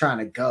 Emory was trying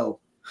to go.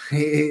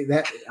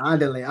 That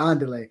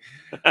andale.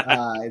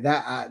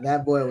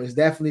 That boy was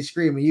definitely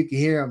screaming. You could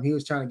hear him. He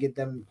was trying to get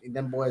them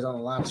boys on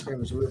the line of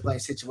scrimmage. We were playing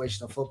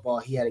situational football.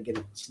 He had to get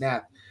a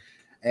snap,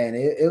 and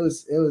it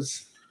was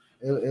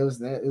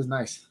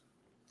nice.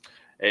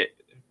 It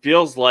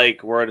feels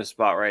like we're at a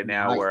spot right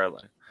now where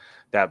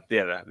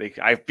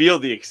I feel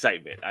the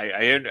excitement.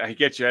 I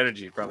get your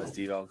energy from it,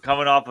 Steve.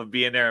 Coming off of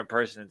being there in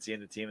person and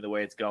seeing the team the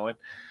way it's going.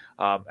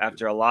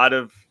 After a lot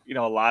of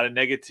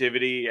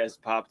negativity has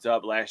popped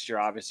up last year,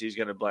 obviously he's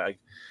going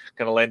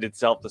to lend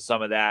itself to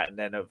some of that. And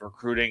then of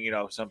recruiting,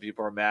 some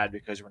people are mad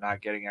because we're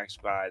not getting X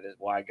guy, this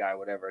Y guy,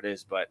 whatever it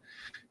is. But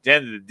at the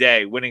end of the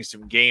day, winning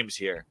some games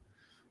is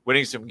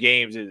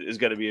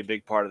going to be a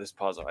big part of this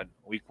puzzle. And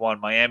week 1,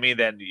 Miami,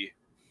 then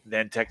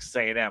Texas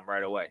A&M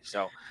right away.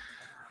 So.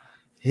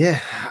 Yeah,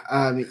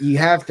 you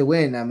have to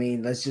win. I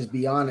mean, let's just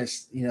be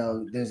honest.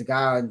 There's a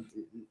guy on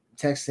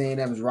Texas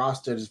A&M's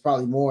roster. There's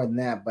probably more than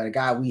that, but a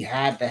guy we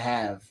had to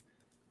have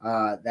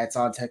that's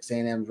on Texas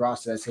A&M's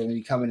roster that's going to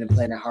be coming and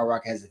playing at Hard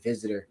Rock as a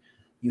visitor.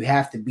 You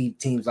have to beat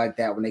teams like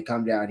that when they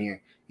come down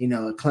here.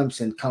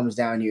 Clemson comes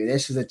down here.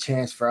 This is a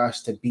chance for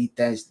us to beat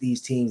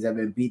these teams that have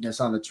been beating us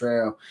on the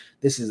trail.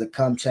 This is a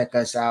come check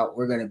us out.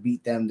 We're going to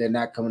beat them. They're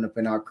not coming up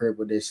in our crib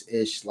with this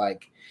ish.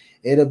 Like,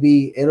 it'll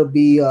be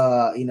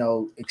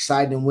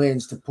exciting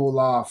wins to pull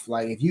off.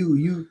 Like, if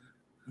you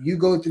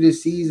go through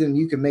this season,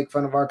 you can make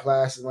fun of our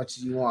class as much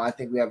as you want. I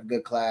think we have a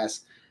good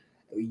class.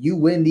 You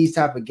win these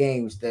type of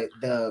games,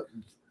 the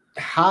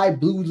high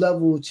blue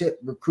level chip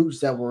recruits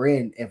that we're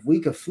in, if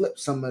we could flip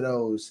some of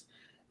those,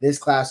 this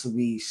class will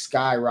be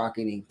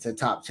skyrocketing to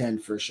top 10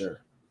 for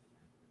sure.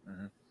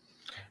 Mm-hmm.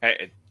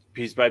 Hey,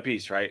 piece by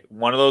piece, right?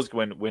 One of those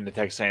win the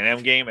Texas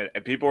A&M game, and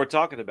people were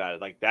talking about it.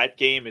 Like, that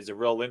game is a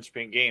real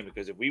linchpin game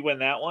because if we win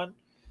that one,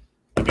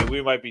 I mean,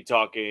 we might be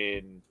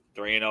talking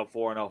 3-0,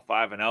 4-0,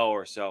 5-0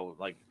 or so,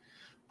 like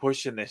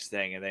pushing this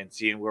thing and then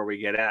seeing where we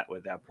get at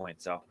with that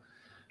point. So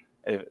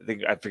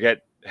I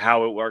forget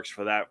how it works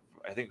for that.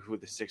 I think who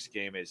the sixth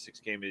game is.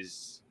 Sixth game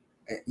is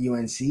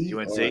UNC.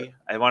 Or?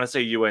 I want to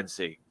say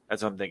UNC.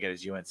 That's what I'm thinking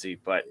is UNC,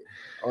 but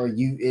I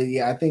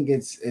think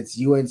it's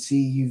UNC,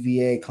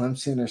 UVA,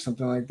 Clemson, or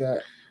something like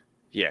that.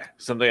 Yeah,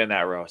 something in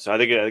that row. So I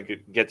think I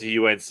could get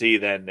to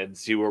UNC then and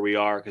see where we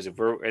are, because if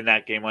we're in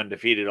that game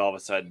undefeated, all of a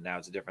sudden now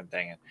it's a different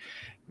thing. And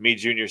me,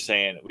 Junior,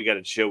 saying we got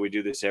to show we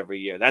do this every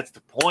year. That's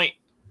the point.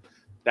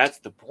 That's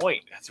the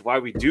point. That's why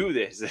we do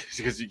this,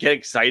 because you get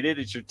excited.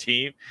 It's your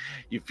team.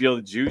 You feel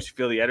the juice. You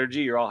feel the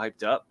energy. You're all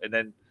hyped up, and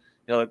then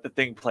let the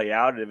thing play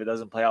out. And if it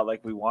doesn't play out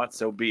like we want,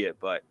 so be it.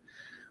 But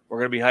we're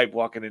gonna be hyped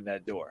walking in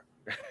that door.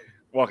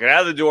 Walking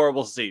out of the door,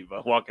 we'll see.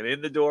 But walking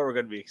in the door, we're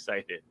gonna be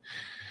excited.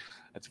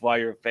 That's why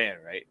you're a fan,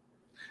 right?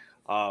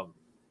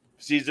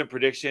 Season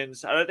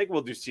predictions. I don't think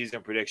we'll do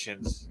season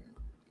predictions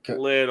a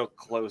little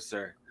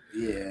closer.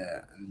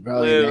 Yeah,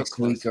 probably next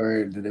week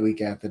or the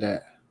week after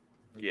that.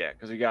 Yeah,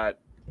 because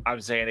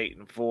I'm saying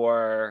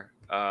 8-4.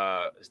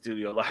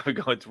 Studio Live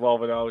going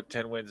 12-0,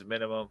 10 wins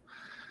minimum,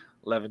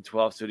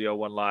 11-12. Studio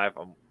 1 Live.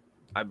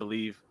 I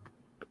believe.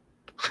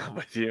 I'm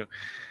with you.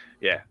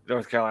 Yeah,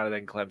 North Carolina,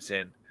 then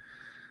Clemson.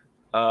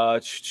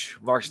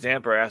 Mark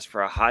Stamper asked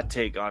for a hot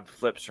take on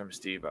flips from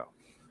Steve-O.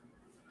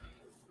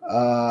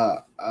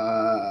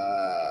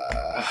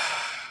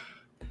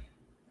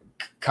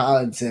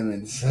 Colin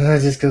Simmons,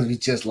 just because we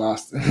just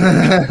lost.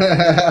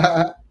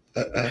 That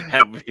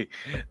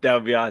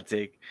would be a hot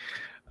take.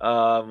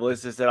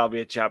 Melissa said I'll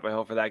be at Chapel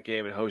Hill for that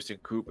game and hosting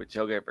Coop at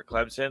Tailgate for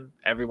Clemson.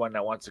 Everyone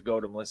that wants to go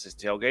to Melissa's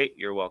Tailgate,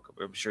 you're welcome.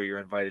 I'm sure you're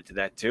invited to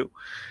that too.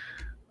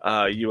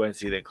 UNC,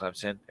 then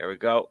Clemson. There we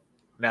go.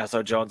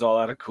 Nassau Jones all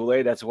out of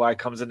Kool-Aid. That's why it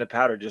comes into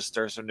powder. Just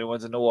stir some new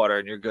ones in the water,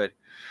 and you're good.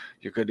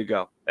 You're good to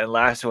go. And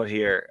last one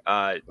here.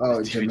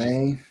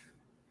 Jermaine.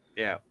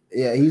 Yeah.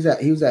 Yeah,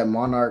 he was at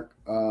Monarch.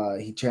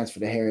 He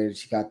transferred to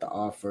Heritage. He got the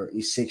offer.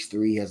 He's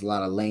 6'3". He has a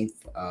lot of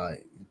length.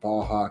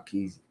 Ball hawk.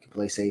 He can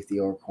play safety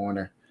or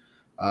corner.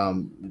 A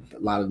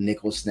lot of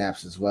nickel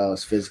snaps as well.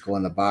 It's physical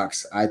in the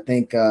box. I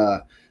think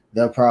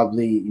they'll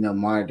probably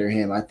monitor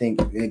him. I think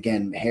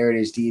again,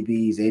 Heritage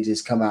DBs, they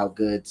just come out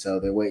good,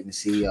 so they're waiting to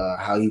see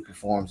how he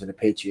performs in a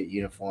Patriot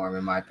uniform.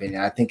 In my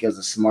opinion, I think it was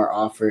a smart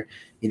offer.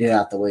 Get it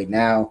out the way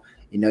now.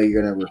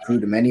 You're going to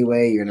recruit him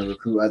anyway. You're going to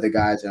recruit other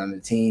guys on the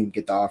team,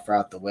 get the offer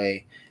out the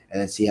way, and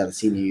then see how the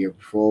senior year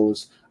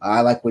rolls. I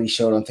like what he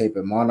showed on tape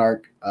at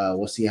Monarch.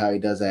 We'll see how he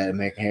does at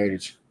American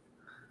Heritage.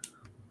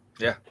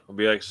 Yeah, it'll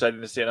be exciting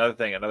to see another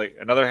thing.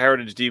 Another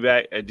Heritage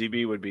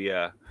DB would be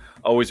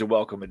always a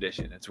welcome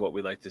addition. It's what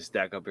we like to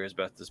stack up here as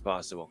best as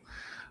possible.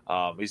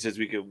 He says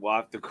we could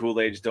walk the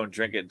Kool-Aid, just don't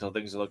drink it until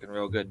things are looking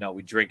real good. No,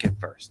 we drink it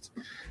first.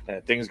 And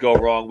if things go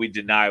wrong, we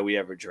deny we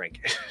ever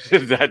drink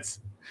it.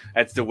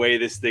 That's the way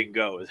this thing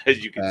goes,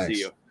 as you can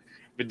see.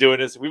 We've been doing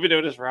this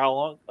for how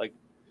long? Like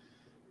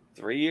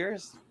 3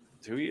 years?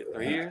 2 years?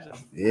 3 years?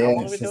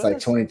 Yeah, since like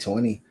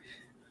 2020.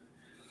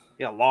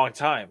 Yeah, a long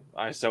time.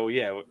 So,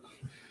 yeah,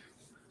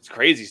 it's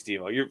crazy,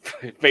 Steve-O. You're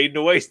fading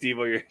away,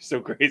 Steve-O. You're so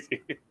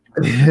crazy.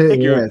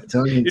 Yeah,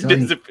 Tony.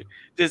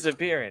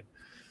 Disappearing.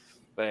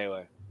 But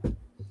anyway,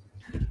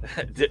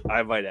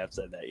 I might have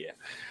said that, yeah.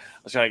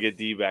 I was trying to get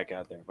D back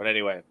out there. But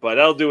anyway,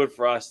 that'll do it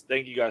for us.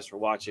 Thank you guys for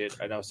watching.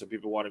 I know some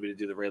people wanted me to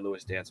do the Ray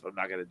Lewis dance, but I'm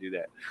not going to do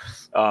that.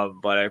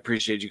 But I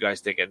appreciate you guys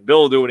thinking.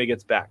 Bill will do it when he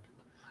gets back.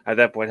 At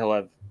that point, he'll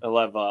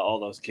have all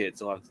those kids.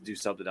 He'll have to do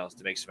something else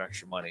to make some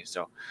extra money.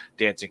 So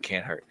dancing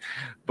can't hurt.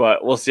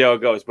 But we'll see how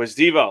it goes. But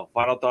Steve-O,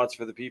 final thoughts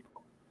for the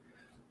people.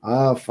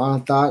 Final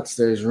thoughts.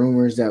 There's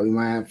rumors that we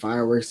might have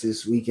fireworks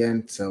this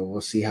weekend, so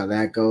we'll see how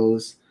that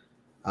goes.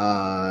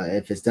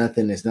 If it's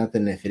nothing, it's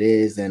nothing. If it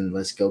is, then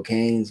let's go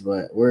Canes.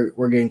 But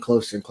we're getting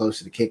closer and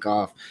closer to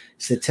kickoff.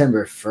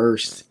 September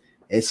 1st.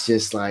 It's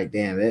just like,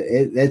 damn,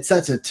 it's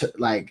such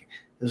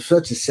it's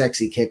such a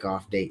sexy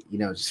kickoff date.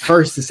 Just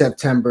 1st of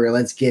September.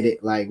 Let's get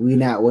it. Like, we're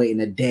not waiting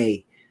a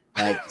day.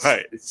 Like,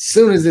 right. As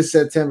soon as it's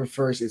September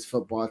 1st, it's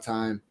football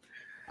time.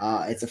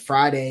 It's a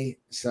Friday,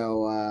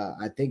 so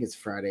I think it's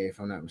Friday if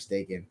I'm not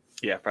mistaken.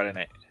 Yeah, Friday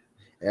night.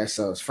 Yeah,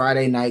 so it's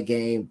Friday night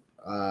game.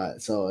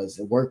 So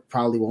work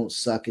probably won't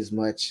suck as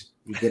much.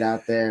 You get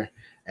out there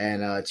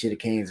and cheer the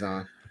Canes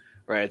on.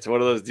 Right, it's one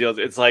of those deals.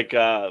 It's like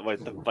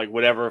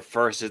whatever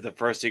first is the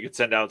first you could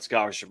send out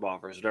scholarship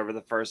offers. Whatever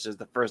the first is,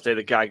 the first day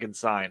the guy can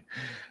sign.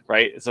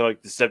 Right, so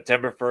like the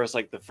September 1st,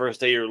 like the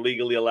first day you're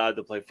legally allowed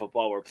to play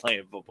football. We're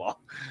playing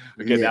football.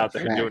 We're getting out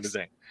there and doing the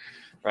thing.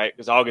 Right,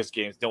 because August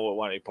games don't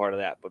want any part of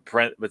that.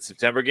 But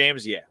September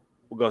games, yeah,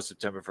 we'll go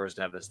September 1st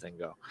and have this thing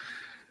go.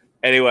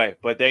 Anyway,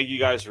 but thank you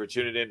guys for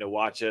tuning in to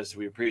watch us.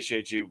 We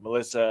appreciate you.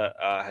 Melissa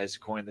has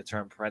coined the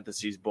term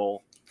parentheses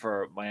bowl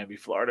for Miami,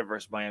 Florida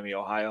versus Miami,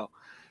 Ohio,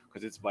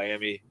 because it's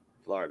Miami,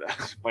 Florida,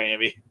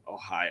 Miami,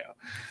 Ohio.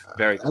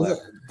 Very clever.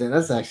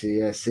 That's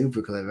actually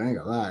super clever. I ain't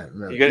gonna lie.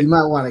 Really. You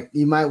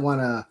might want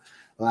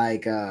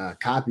to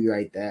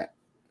copyright that.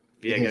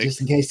 Yeah,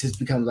 just in case this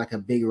becomes like a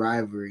big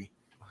rivalry.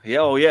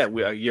 Yeah, we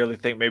a yearly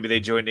thing. Maybe they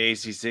join the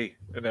ACC,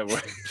 and then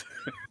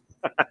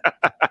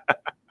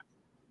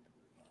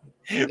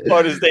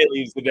Florida State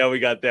leaves, and now we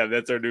got them.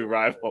 That's our new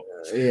rival.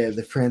 Yeah,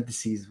 the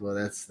parentheses. Well,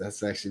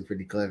 that's actually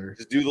pretty clever.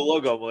 Just do the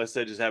logo,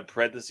 Melissa. Just have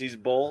parentheses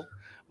bowl,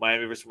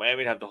 Miami versus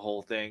Miami. Have the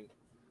whole thing.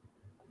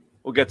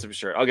 We'll get some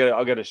shirt. I'll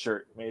get a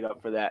shirt made up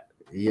for that.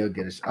 You'll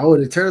get a shirt. Oh,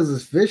 the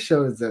Turtles Fish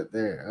show is up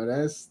there. Oh,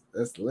 that's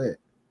lit.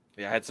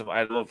 Yeah, I had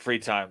a little free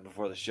time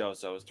before the show,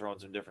 so I was throwing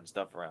some different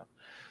stuff around.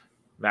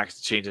 Max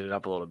is changing it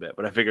up a little bit,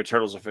 but I figured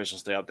Turtles official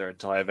stay up there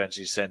until I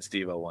eventually send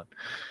Steve-O one.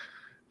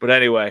 But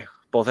anyway,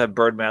 both have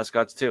bird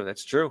mascots too.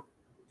 That's true.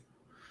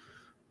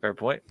 Fair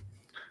point.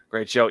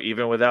 Great show,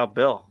 even without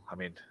Bill. I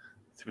mean,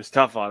 it was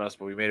tough on us,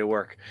 but we made it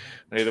work.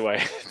 But either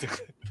way,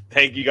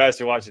 thank you guys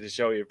for watching the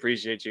show. We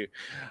appreciate you.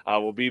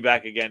 We'll be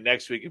back again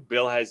next week. And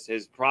Bill has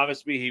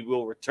promised me he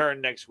will return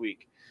next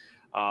week.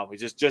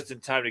 He's just in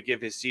time to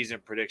give his season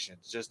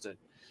predictions, just to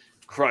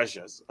crush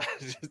us.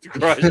 Just to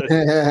crush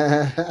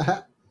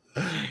us.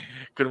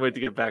 Couldn't wait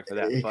to get back for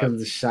that. Here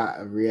comes a shot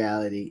of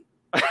reality.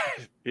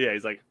 Yeah,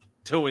 he's like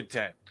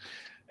 2-10.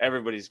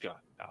 Everybody's gone.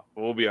 No,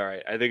 we'll be all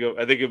right. I think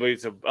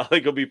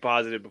it'll be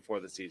positive before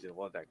the season.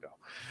 We'll let that go.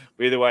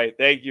 But either way,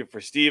 thank you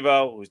for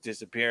Steve-O, who's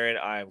disappearing.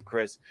 I am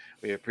Chris.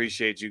 We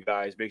appreciate you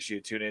guys. Make sure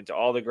you tune in to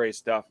all the great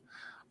stuff,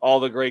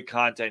 all the great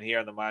content here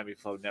on the Miami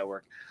Flow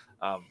Network.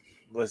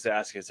 Melissa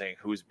asking, saying,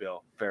 "Who's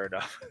Bill?" Fair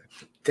enough.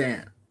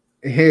 Damn.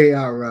 Here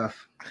y'all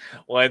rough.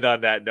 We'll end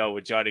on that note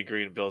with Johnny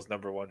Green, Bill's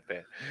 #1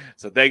 fan.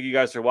 So thank you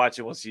guys for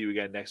watching. We'll see you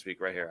again next week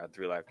right here on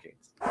 3 Live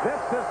Canes. This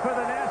is for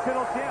the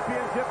national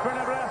championship for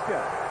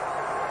Nebraska.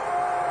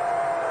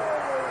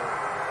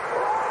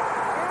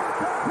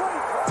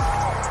 Incomplete.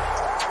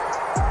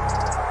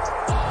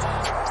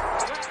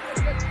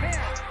 10,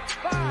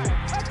 5,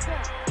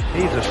 touchdown.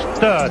 He's a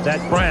stud, that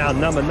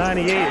Brown, number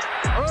 98.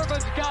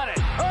 Irvin's got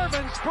it.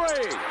 Irvin's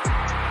free.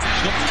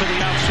 Slips to the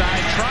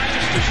outside,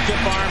 tries to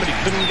stiff arm, and he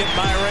couldn't get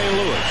by Ray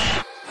Lewis.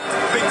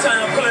 Big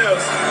time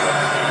players.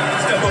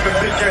 Step up in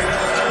big game.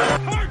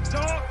 Hurt,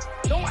 dog.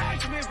 Don't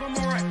ask me if I'm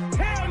all right.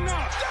 Hell no.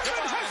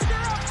 Devin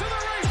Hester up to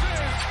the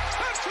races.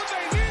 That's what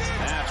they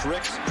needed. That's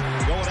Ricks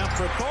going up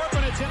for Thorpe,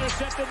 and it's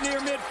intercepted near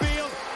midfield.